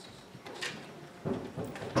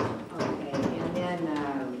 Okay, and then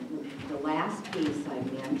the last case I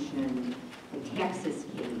mentioned, the Texas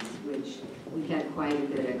case, which we had quite a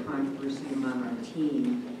bit of controversy among our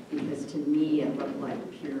team, because to me it looked like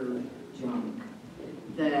pure junk.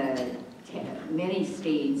 Many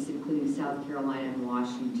states, including South Carolina and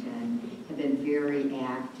Washington, have been very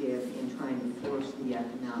active in trying to force the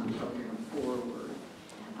Yucca Mountain program forward.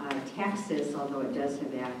 Texas, although it does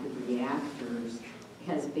have active reactors,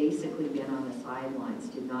 has basically been on the sidelines,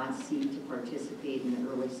 did not seek to participate in the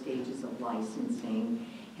early stages of licensing,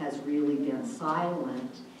 has really been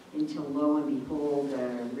silent until, lo and behold,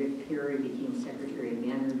 Rick Perry became Secretary of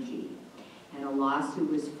Energy. And a lawsuit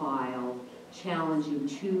was filed challenging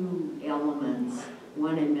two elements,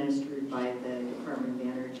 one administered by the Department of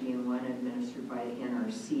Energy and one administered by the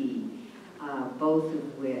NRC, both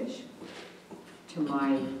of which, in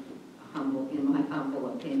my humble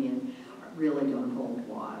opinion, really don't hold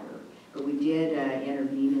water. But we did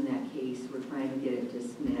intervene in that case. We're trying to get it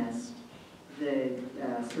dismissed. The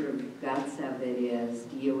sort of guts of it is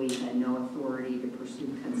DOE had no authority to pursue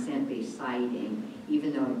consent-based siting,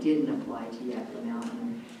 even though it didn't apply to Yucca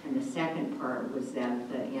Mountain. And the second part was that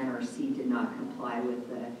the NRC did not comply with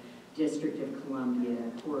the District of Columbia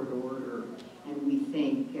court order. And we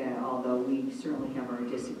think, although we certainly have our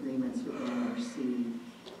disagreements with the NRC,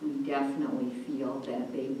 we definitely feel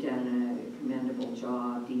that they've done a commendable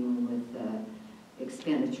job dealing with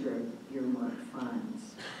expenditure of earmarked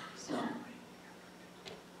funds, so.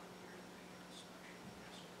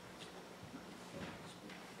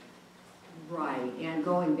 Right, and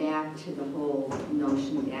going back to the whole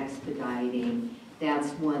notion of expediting, that's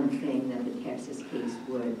one thing that the Texas case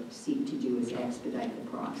would seek to do, is expedite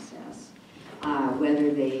the process.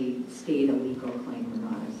 Whether they state a legal claim or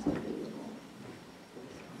not is debatable.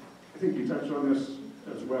 I think you touched on this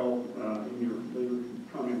as well in your later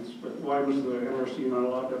comments, but why was the NRC not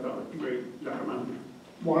allowed to evaluate Yucca Mountain?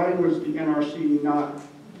 Why was the NRC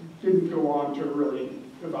didn't go on to really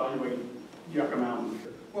evaluate Yucca Mountain?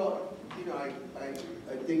 Well, you know,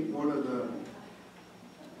 I think one of the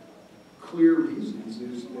clear reasons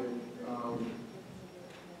is that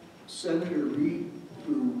Senator Reid,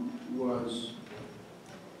 who was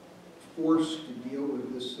forced to deal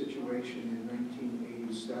with this situation in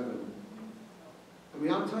 1987, I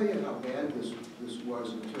mean, I'll tell you how bad this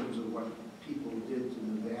was in terms of what people did to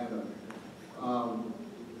Nevada.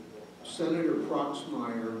 Senator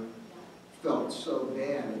Proxmire felt so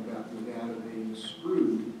bad about Nevada being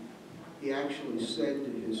screwed, he actually said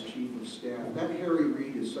to his chief of staff, that Harry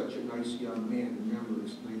Reid is such a nice young man, remember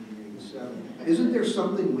it's 1987, isn't there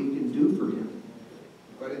something we can do for him?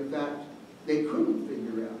 But in fact, they couldn't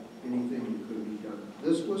figure out anything that could be done.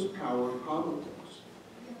 This was power politics.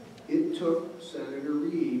 It took Senator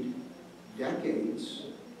Reid decades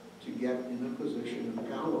to get in a position of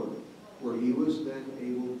power where he was then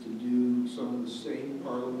able to do some of the same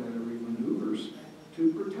parliamentary maneuvers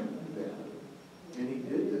to protect Nevada. And he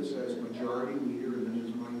did this as majority leader and then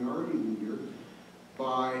as minority leader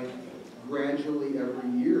by gradually every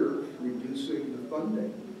year reducing the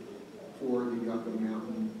funding for the Yucca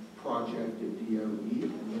Mountain project at DOE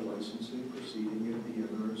and the licensing proceeding at the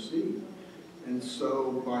NRC. And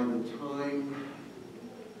so by the time,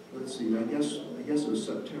 let's see, I guess it was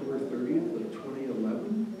September 30th of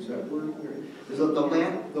 2011. Is that where?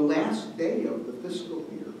 The last day of the fiscal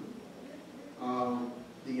year,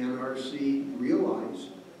 the NRC realized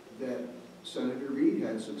that Senator Reid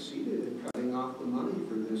had succeeded in cutting off the money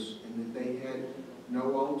for this, and that they had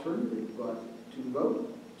no alternative but to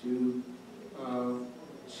vote to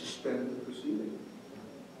suspend the proceeding.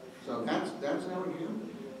 So that's how it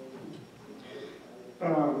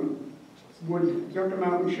happened. Would Yucca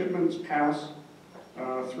Mountain shipments pass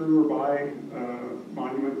through or by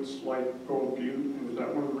monuments like Gold Butte? And is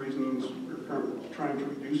that one of the reasons we're currently trying to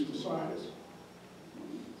reduce the size?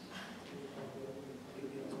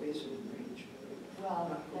 It's basically range.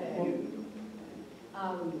 Well,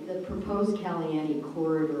 the proposed Caliente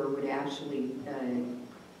corridor would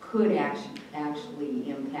could actually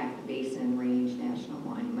impact the Basin Range National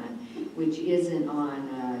Monument, which isn't on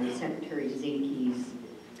Secretary Zinke's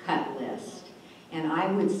cut list. And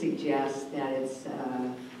I would suggest that it's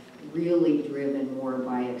really driven more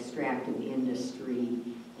by extractive industry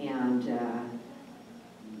and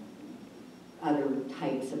other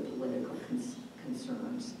types of political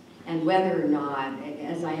concerns. And whether or not,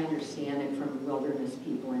 as I understand it from wilderness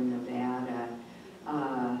people in Nevada,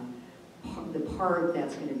 the part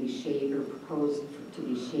that's going to be shaved or proposed to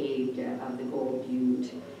be shaved of the Gold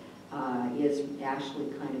Butte is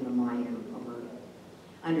actually kind of a minor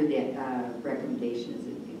under the recommendation as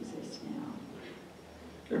it exists now.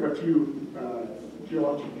 I have a few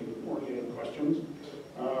geologically oriented questions.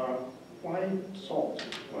 Why salt?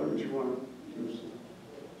 Why would you want to use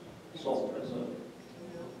salt as a...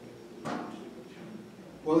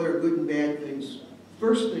 Well, there are good and bad things.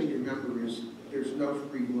 First thing to remember is there's no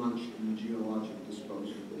free lunch in the geologic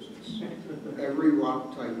disposal business. Every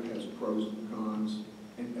rock type has pros and cons,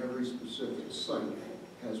 and every specific site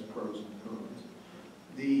has pros and cons.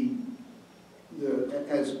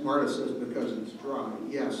 As Marta says, because it's dry,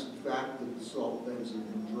 yes, the fact that the salt beds have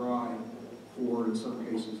been dry for, in some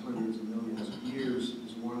cases, hundreds of millions of years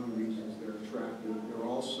is one of the reasons they're attractive. They're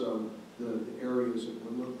also, the areas that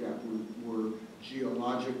were looked at were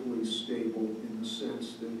geologically stable in the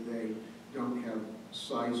sense that they don't have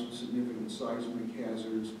significant seismic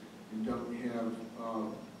hazards and don't have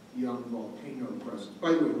young volcano presence.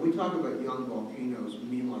 By the way, when we talk about young volcanoes, we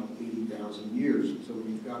mean like 80,000 years. So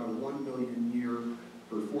we've got a 1 million year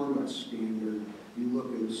performance standard. You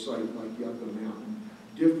look at a site like Yucca Mountain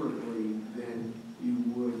differently than you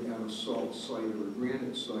would at a salt site or a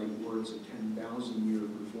granite site where it's a 10,000 year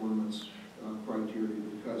performance criteria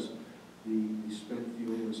because the spent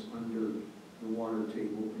fuel is under the water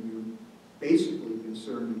table, and you're basically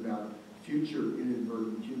concerned about future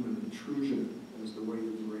inadvertent human intrusion as the way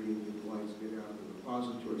that the radionuclides get out of the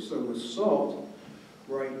repository. So with salt,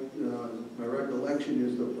 right, my recollection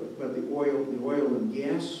is that, but the oil and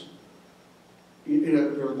gas,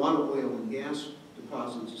 there are a lot of oil and gas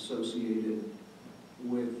deposits associated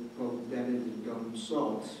with both bedded and domed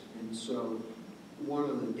salts. And so one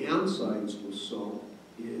of the downsides with salt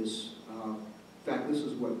is, in fact, this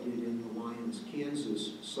is what did in the Lyons,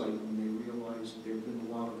 Kansas site when they realized there had been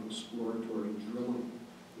a lot of exploratory drilling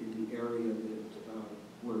in the area that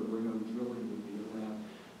where no drilling would be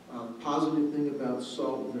allowed. Positive thing about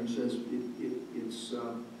salt, when it says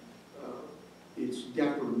its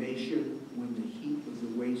deformation when the heat of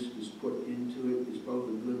the waste is put into it is both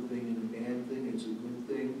a good thing and a bad thing. It's a good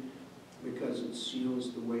thing because it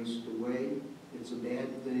seals the waste away. It's a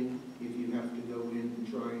bad thing if you have to go in and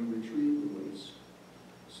try and retrieve the waste.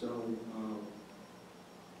 So,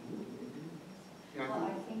 yeah. Well,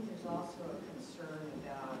 I think there's also a concern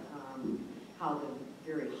about how the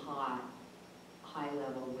very hot,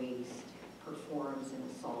 high-level waste performs in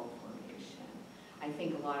a salt formation. I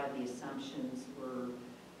think a lot of the assumptions were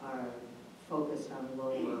focused on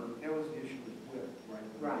lower. That was the issue with WIP, right?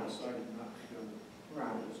 Right. We decided not to go.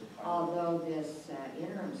 Right. Although this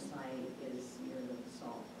interim site is near the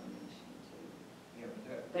salt formation too. Yeah,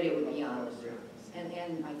 But it would be on the surface.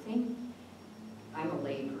 And I think, I'm a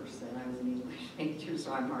layperson, I was an English major,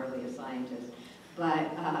 so I'm hardly a scientist.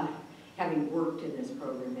 But having worked in this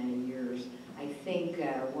program many years, I think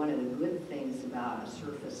one of the good things about a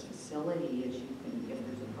surface facility is you can, if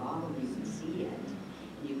there's a problem, you can see it.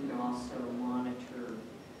 And you can also monitor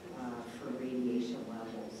for radiation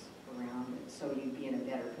levels around it, so you'd be in a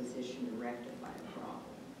better position to rectify a problem.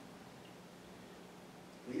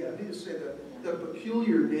 Yeah, I need to say that the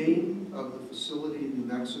peculiar name of the facility in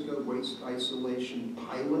New Mexico, Waste Isolation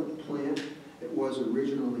Pilot Plant, it was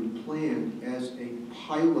originally planned as a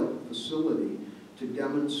pilot facility to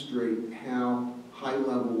demonstrate how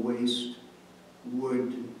high-level waste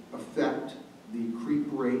would affect the creep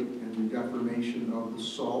rate and the deformation of the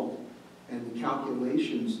salt. And the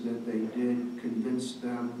calculations that they did convinced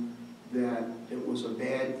them that it was a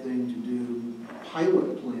bad thing to do a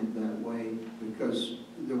pilot plant that way because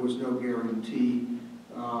there was no guarantee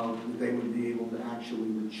that they would be able to actually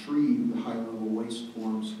retrieve the high-level waste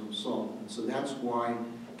forms from salt. And so that's why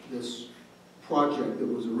this project that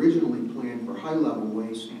was originally planned for high-level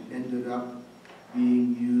waste ended up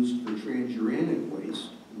being used for transuranic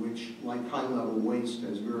waste, which, like high-level waste,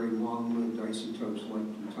 has very long-lived isotopes like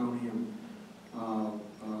plutonium,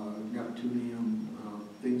 neptunium,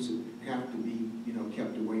 things that have to be,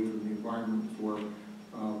 kept away from the environment for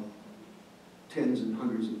tens and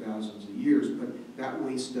hundreds of thousands of years. But that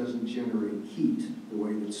waste doesn't generate heat the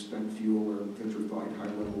way that spent fuel or vitrified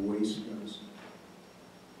high-level waste does.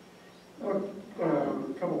 A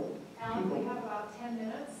couple Alan, people. we have about 10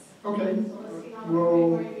 minutes, Okay. so let's see how Well,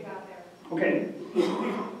 much before you got there. Okay.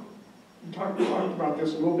 We talked about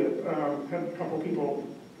this a little bit. Had a couple people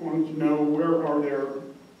wanting to know where are there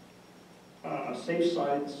safe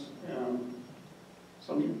sites.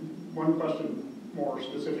 One question more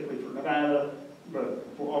specifically for Nevada, but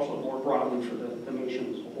also more broadly for the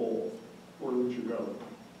nation as a whole. Where would you go?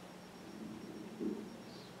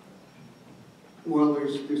 Well,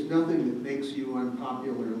 there's nothing that makes you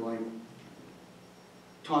unpopular like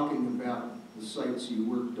talking about the sites you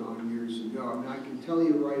worked on years ago. I mean, I can tell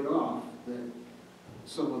you right off that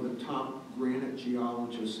some of the top granite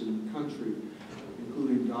geologists in the country,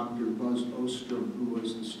 including Dr. Buzz Ostrom, who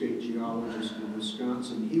was the state geologist in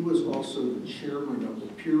Wisconsin, he was also the chairman of the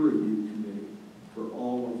peer review committee for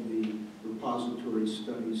all of the repository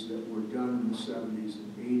studies that were done in the 70s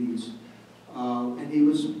and 80s. And he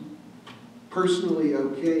was personally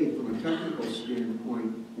okay from a technical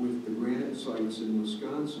standpoint with the granite sites in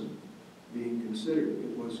Wisconsin being considered.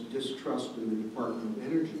 It was distrust in the Department of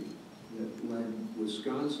Energy that led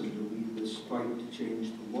Wisconsin to lead this fight to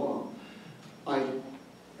change the law.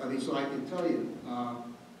 So I can tell you,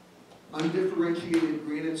 undifferentiated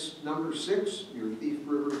granites number 6 near Thief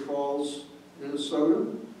River Falls, Minnesota,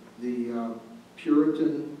 the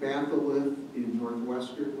Puritan batholith in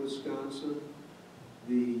northwestern Wisconsin,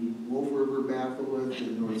 the Wolf River batholith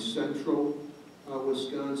in north central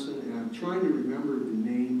Wisconsin, and I'm trying to remember the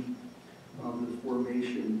name of the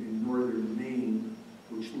formation in northern Maine,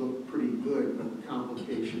 which looked pretty good, but the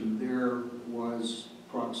complication there was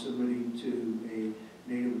proximity to a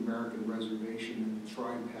Native American reservation, and the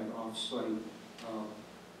tribe had off-site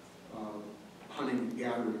hunting and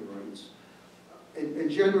gathering rights. And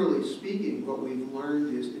generally speaking, what we've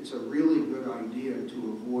learned is it's a really good idea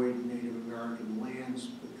to avoid Native American lands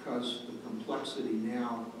because the complexity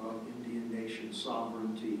now of Indian nation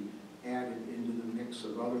sovereignty added into the mix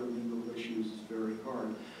of other legal issues is very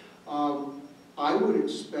hard. I would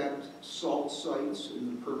expect salt sites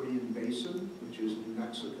in the Permian Basin, which is New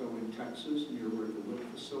Mexico and Texas, near where the WIC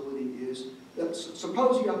facility is.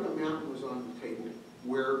 Suppose Yucca Mountain was on the table.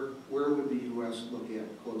 Where would the U.S. look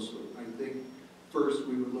at closely? I think first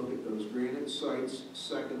we would look at those granite sites.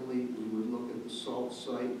 Secondly, we would look at the salt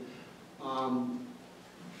site.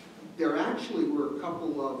 There actually were a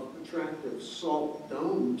couple of attractive salt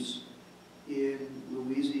domes in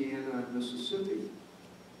Louisiana and Mississippi.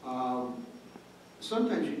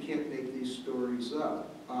 Sometimes you can't make these stories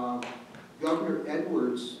up. Governor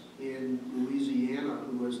Edwards in Louisiana,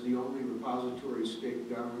 who was the only repository state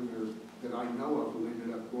governor that I know of who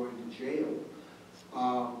ended up going to jail,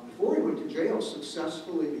 before he went to jail,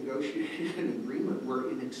 successfully negotiated an agreement where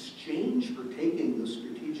in exchange for taking the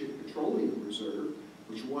Strategic Petroleum Reserve,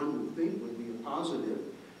 which one would think would be a positive,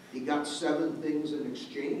 he got 7 things in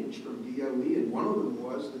exchange from DOE, and one of them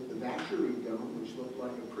was that the Vacherie Dome, which looked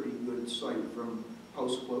like a pretty good site from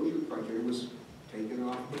post-closure project, was taken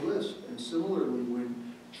off the list. And similarly, when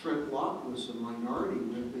Trent Locke was a minority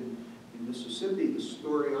whip in Mississippi, the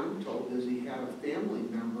story I'm told is he had a family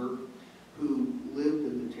member who lived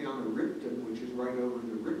in the town of Rickton, which is right over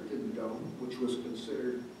the Rickton Dome, which was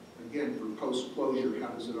considered, again, for post-closure, how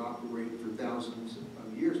does it operate for thousands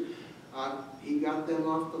of years? He got them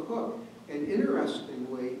off the hook. And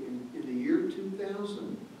interestingly, in the year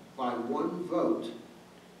 2000, by one vote,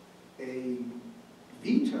 a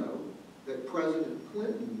veto that President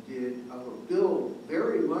Clinton did of a bill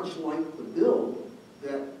very much like the bill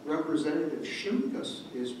that Representative Shimkus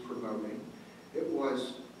is promoting, it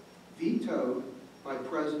was vetoed by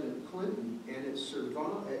President Clinton, and it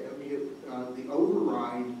survived. I mean, the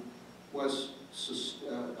override was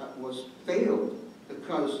failed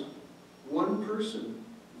because one person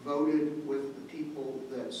voted with the people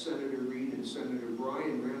that Senator Reid and Senator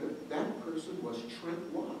Bryan ran. That person was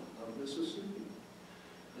Trent Locke of Mississippi.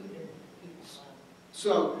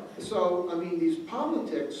 So I mean, these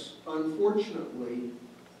politics, unfortunately,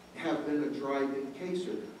 have been a driving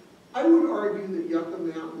caser. I would argue that Yucca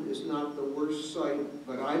Mountain is not the worst site,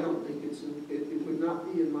 but I don't think it would not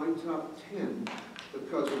be in my top 10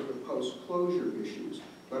 because of the post-closure issues.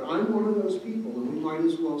 But I'm one of those people, and we might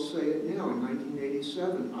as well say it now. In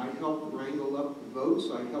 1987, I helped wrangle up the votes.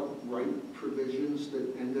 I helped write provisions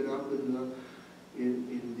that ended up in the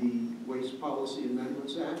Waste Policy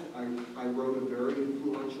Amendments Act. I wrote a very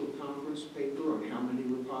influential conference paper on how many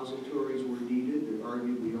repositories were needed. It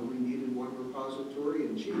argued we only needed one repository,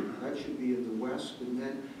 and gee, that should be in the West. And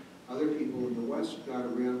then other people in the West got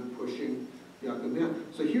around to pushing Yucca Mountain.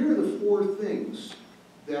 So here are the 4 things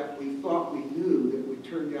that we thought we knew that we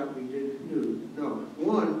turned out we didn't know.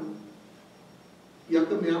 1,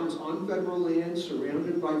 Yucca Mountain's on federal land,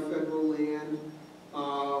 surrounded by federal land.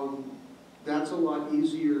 That's a lot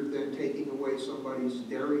easier than taking away somebody's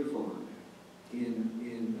dairy farm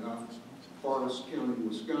in Forest County,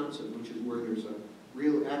 Wisconsin, which is where there's a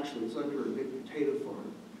real, actually it's under a big potato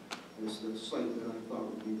farm. It's the site that I thought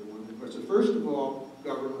would be the one. So first of all,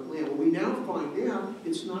 government land. Well, we now find out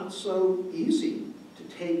it's not so easy to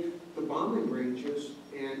take the bombing ranges,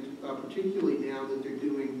 and particularly now that they're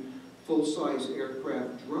doing full-size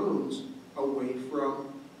aircraft drones away from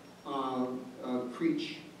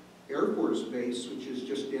Creech Air Force Base, which is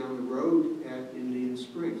just down the road at Indian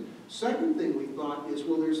Springs. Second thing we thought is,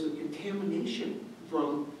 well, there's the contamination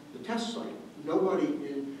from the test site. Nobody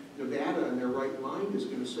in Nevada in their right mind is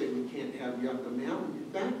going to say we can't have Yucca Mountain.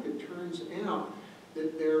 In fact, it turns out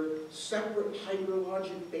that they're separate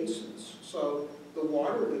hydrologic basins. So the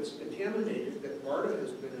water that's contaminated, that Marta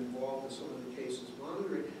has been involved in some of the cases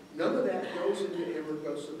monitoring, none of that goes into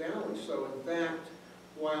Amargosa Valley. So in fact,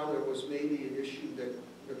 while there was maybe an issue that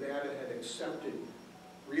Nevada had accepted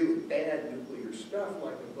really bad nuclear stuff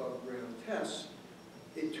like above ground tests,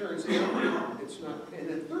 it turns out it's not. And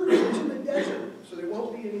then third, it's in the desert, so there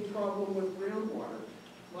won't be any problem with groundwater.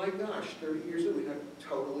 My gosh, 30 years ago we got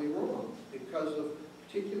totally wrong because of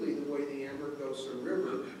particularly the way the Amargosa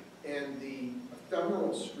River and the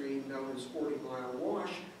ephemeral stream known as 40 Mile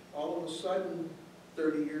Wash, all of a sudden,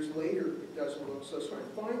 30 years later, it doesn't look so strong.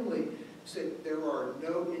 Finally, said there are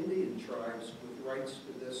no Indian tribes with rights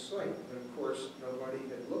to this site. And of course, nobody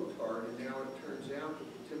had looked hard, and now it turns out that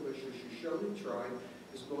the Timbisha-Shoshone tribe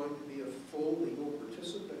is going to be a full legal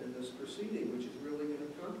participant in this proceeding, which is really going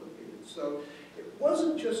to complicate it. So it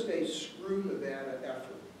wasn't just a screw Nevada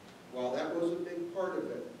effort. While that was a big part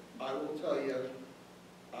of it, I will tell you,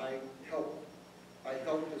 I helped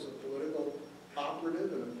as a political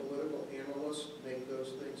operative and a political analyst make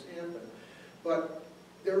those things happen. But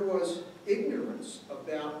there was ignorance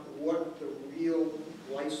about what the real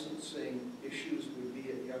licensing issues would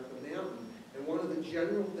be at Yucca Mountain. And one of the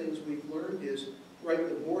general things we've learned is right,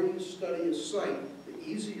 the more you study a site, the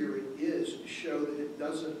easier it is to show that it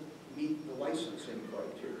doesn't meet the licensing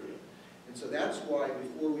criteria. And so that's why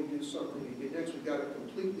before we do something again next, we've got to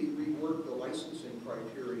completely rework the licensing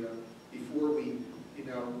criteria before we,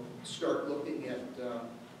 start looking at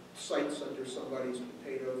sites under somebody's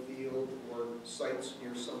potato field or sites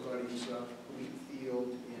near somebody's wheat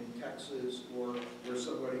field in Texas or where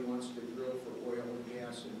somebody wants to drill for oil and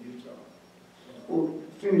gas in Utah. We'll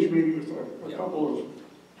finish maybe with a couple of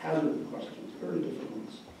hazard questions, very different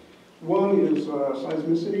ones. One is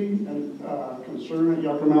seismicity and concern at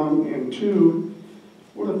Yucca Mountain, and two,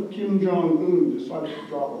 what if Kim Jong-un decided to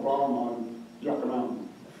drop a bomb on Yucca Mountain?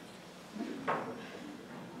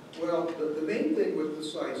 Well, the main thing with the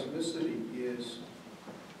seismicity is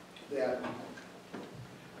that,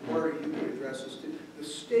 Marta, you can address this too. The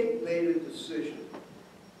state made a decision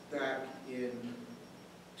back in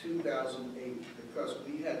 2008 because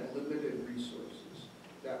we had limited resources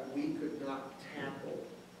that we could not tackle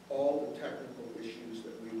all the technical issues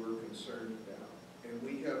that we were concerned about. And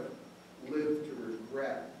we have lived to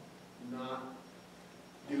regret not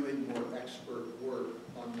doing more expert work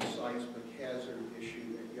on the seismic hazard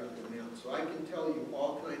issue at Yucca Mountain. So I can tell you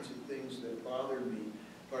all kinds of things that bother me,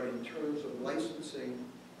 but in terms of licensing,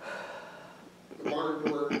 the barn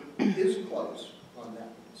door is closed on that.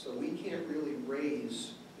 So we can't really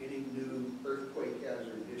raise any new earthquake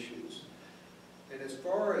hazard issues. And as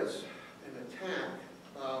far as an attack,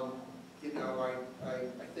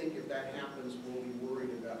 I think if that happens, we'll be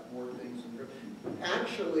worried about more things.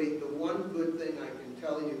 Actually, the one good thing I can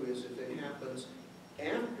tell you is if it happens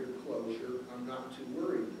after closure, I'm not too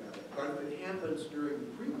worried about it. But if it happens during the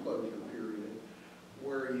pre-closure period,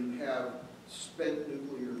 where you have spent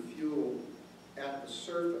nuclear fuel at the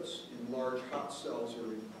surface in large hot cells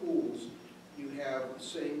or in pools, you have the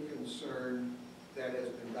same concern that has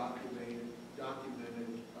been documented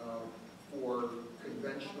for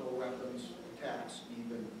conventional weapons attacks,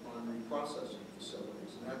 even on reprocessing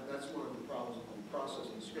facilities. And that's one of the problems with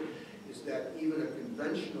reprocessing is that even a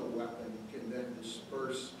conventional weapon can then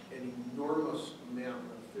disperse an enormous amount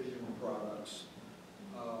of fission products.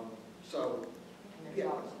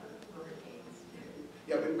 Yeah.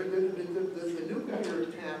 Yeah, but the nuclear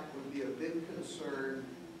attack would be a big concern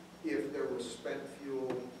if there was spent fuel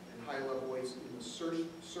and high-level waste in the surface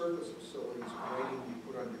facilities waiting to be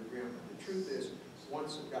put underground. But the truth is,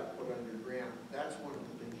 once it got put underground, that's one of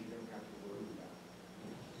the things you don't have to worry about.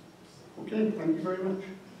 Okay, thank you very much.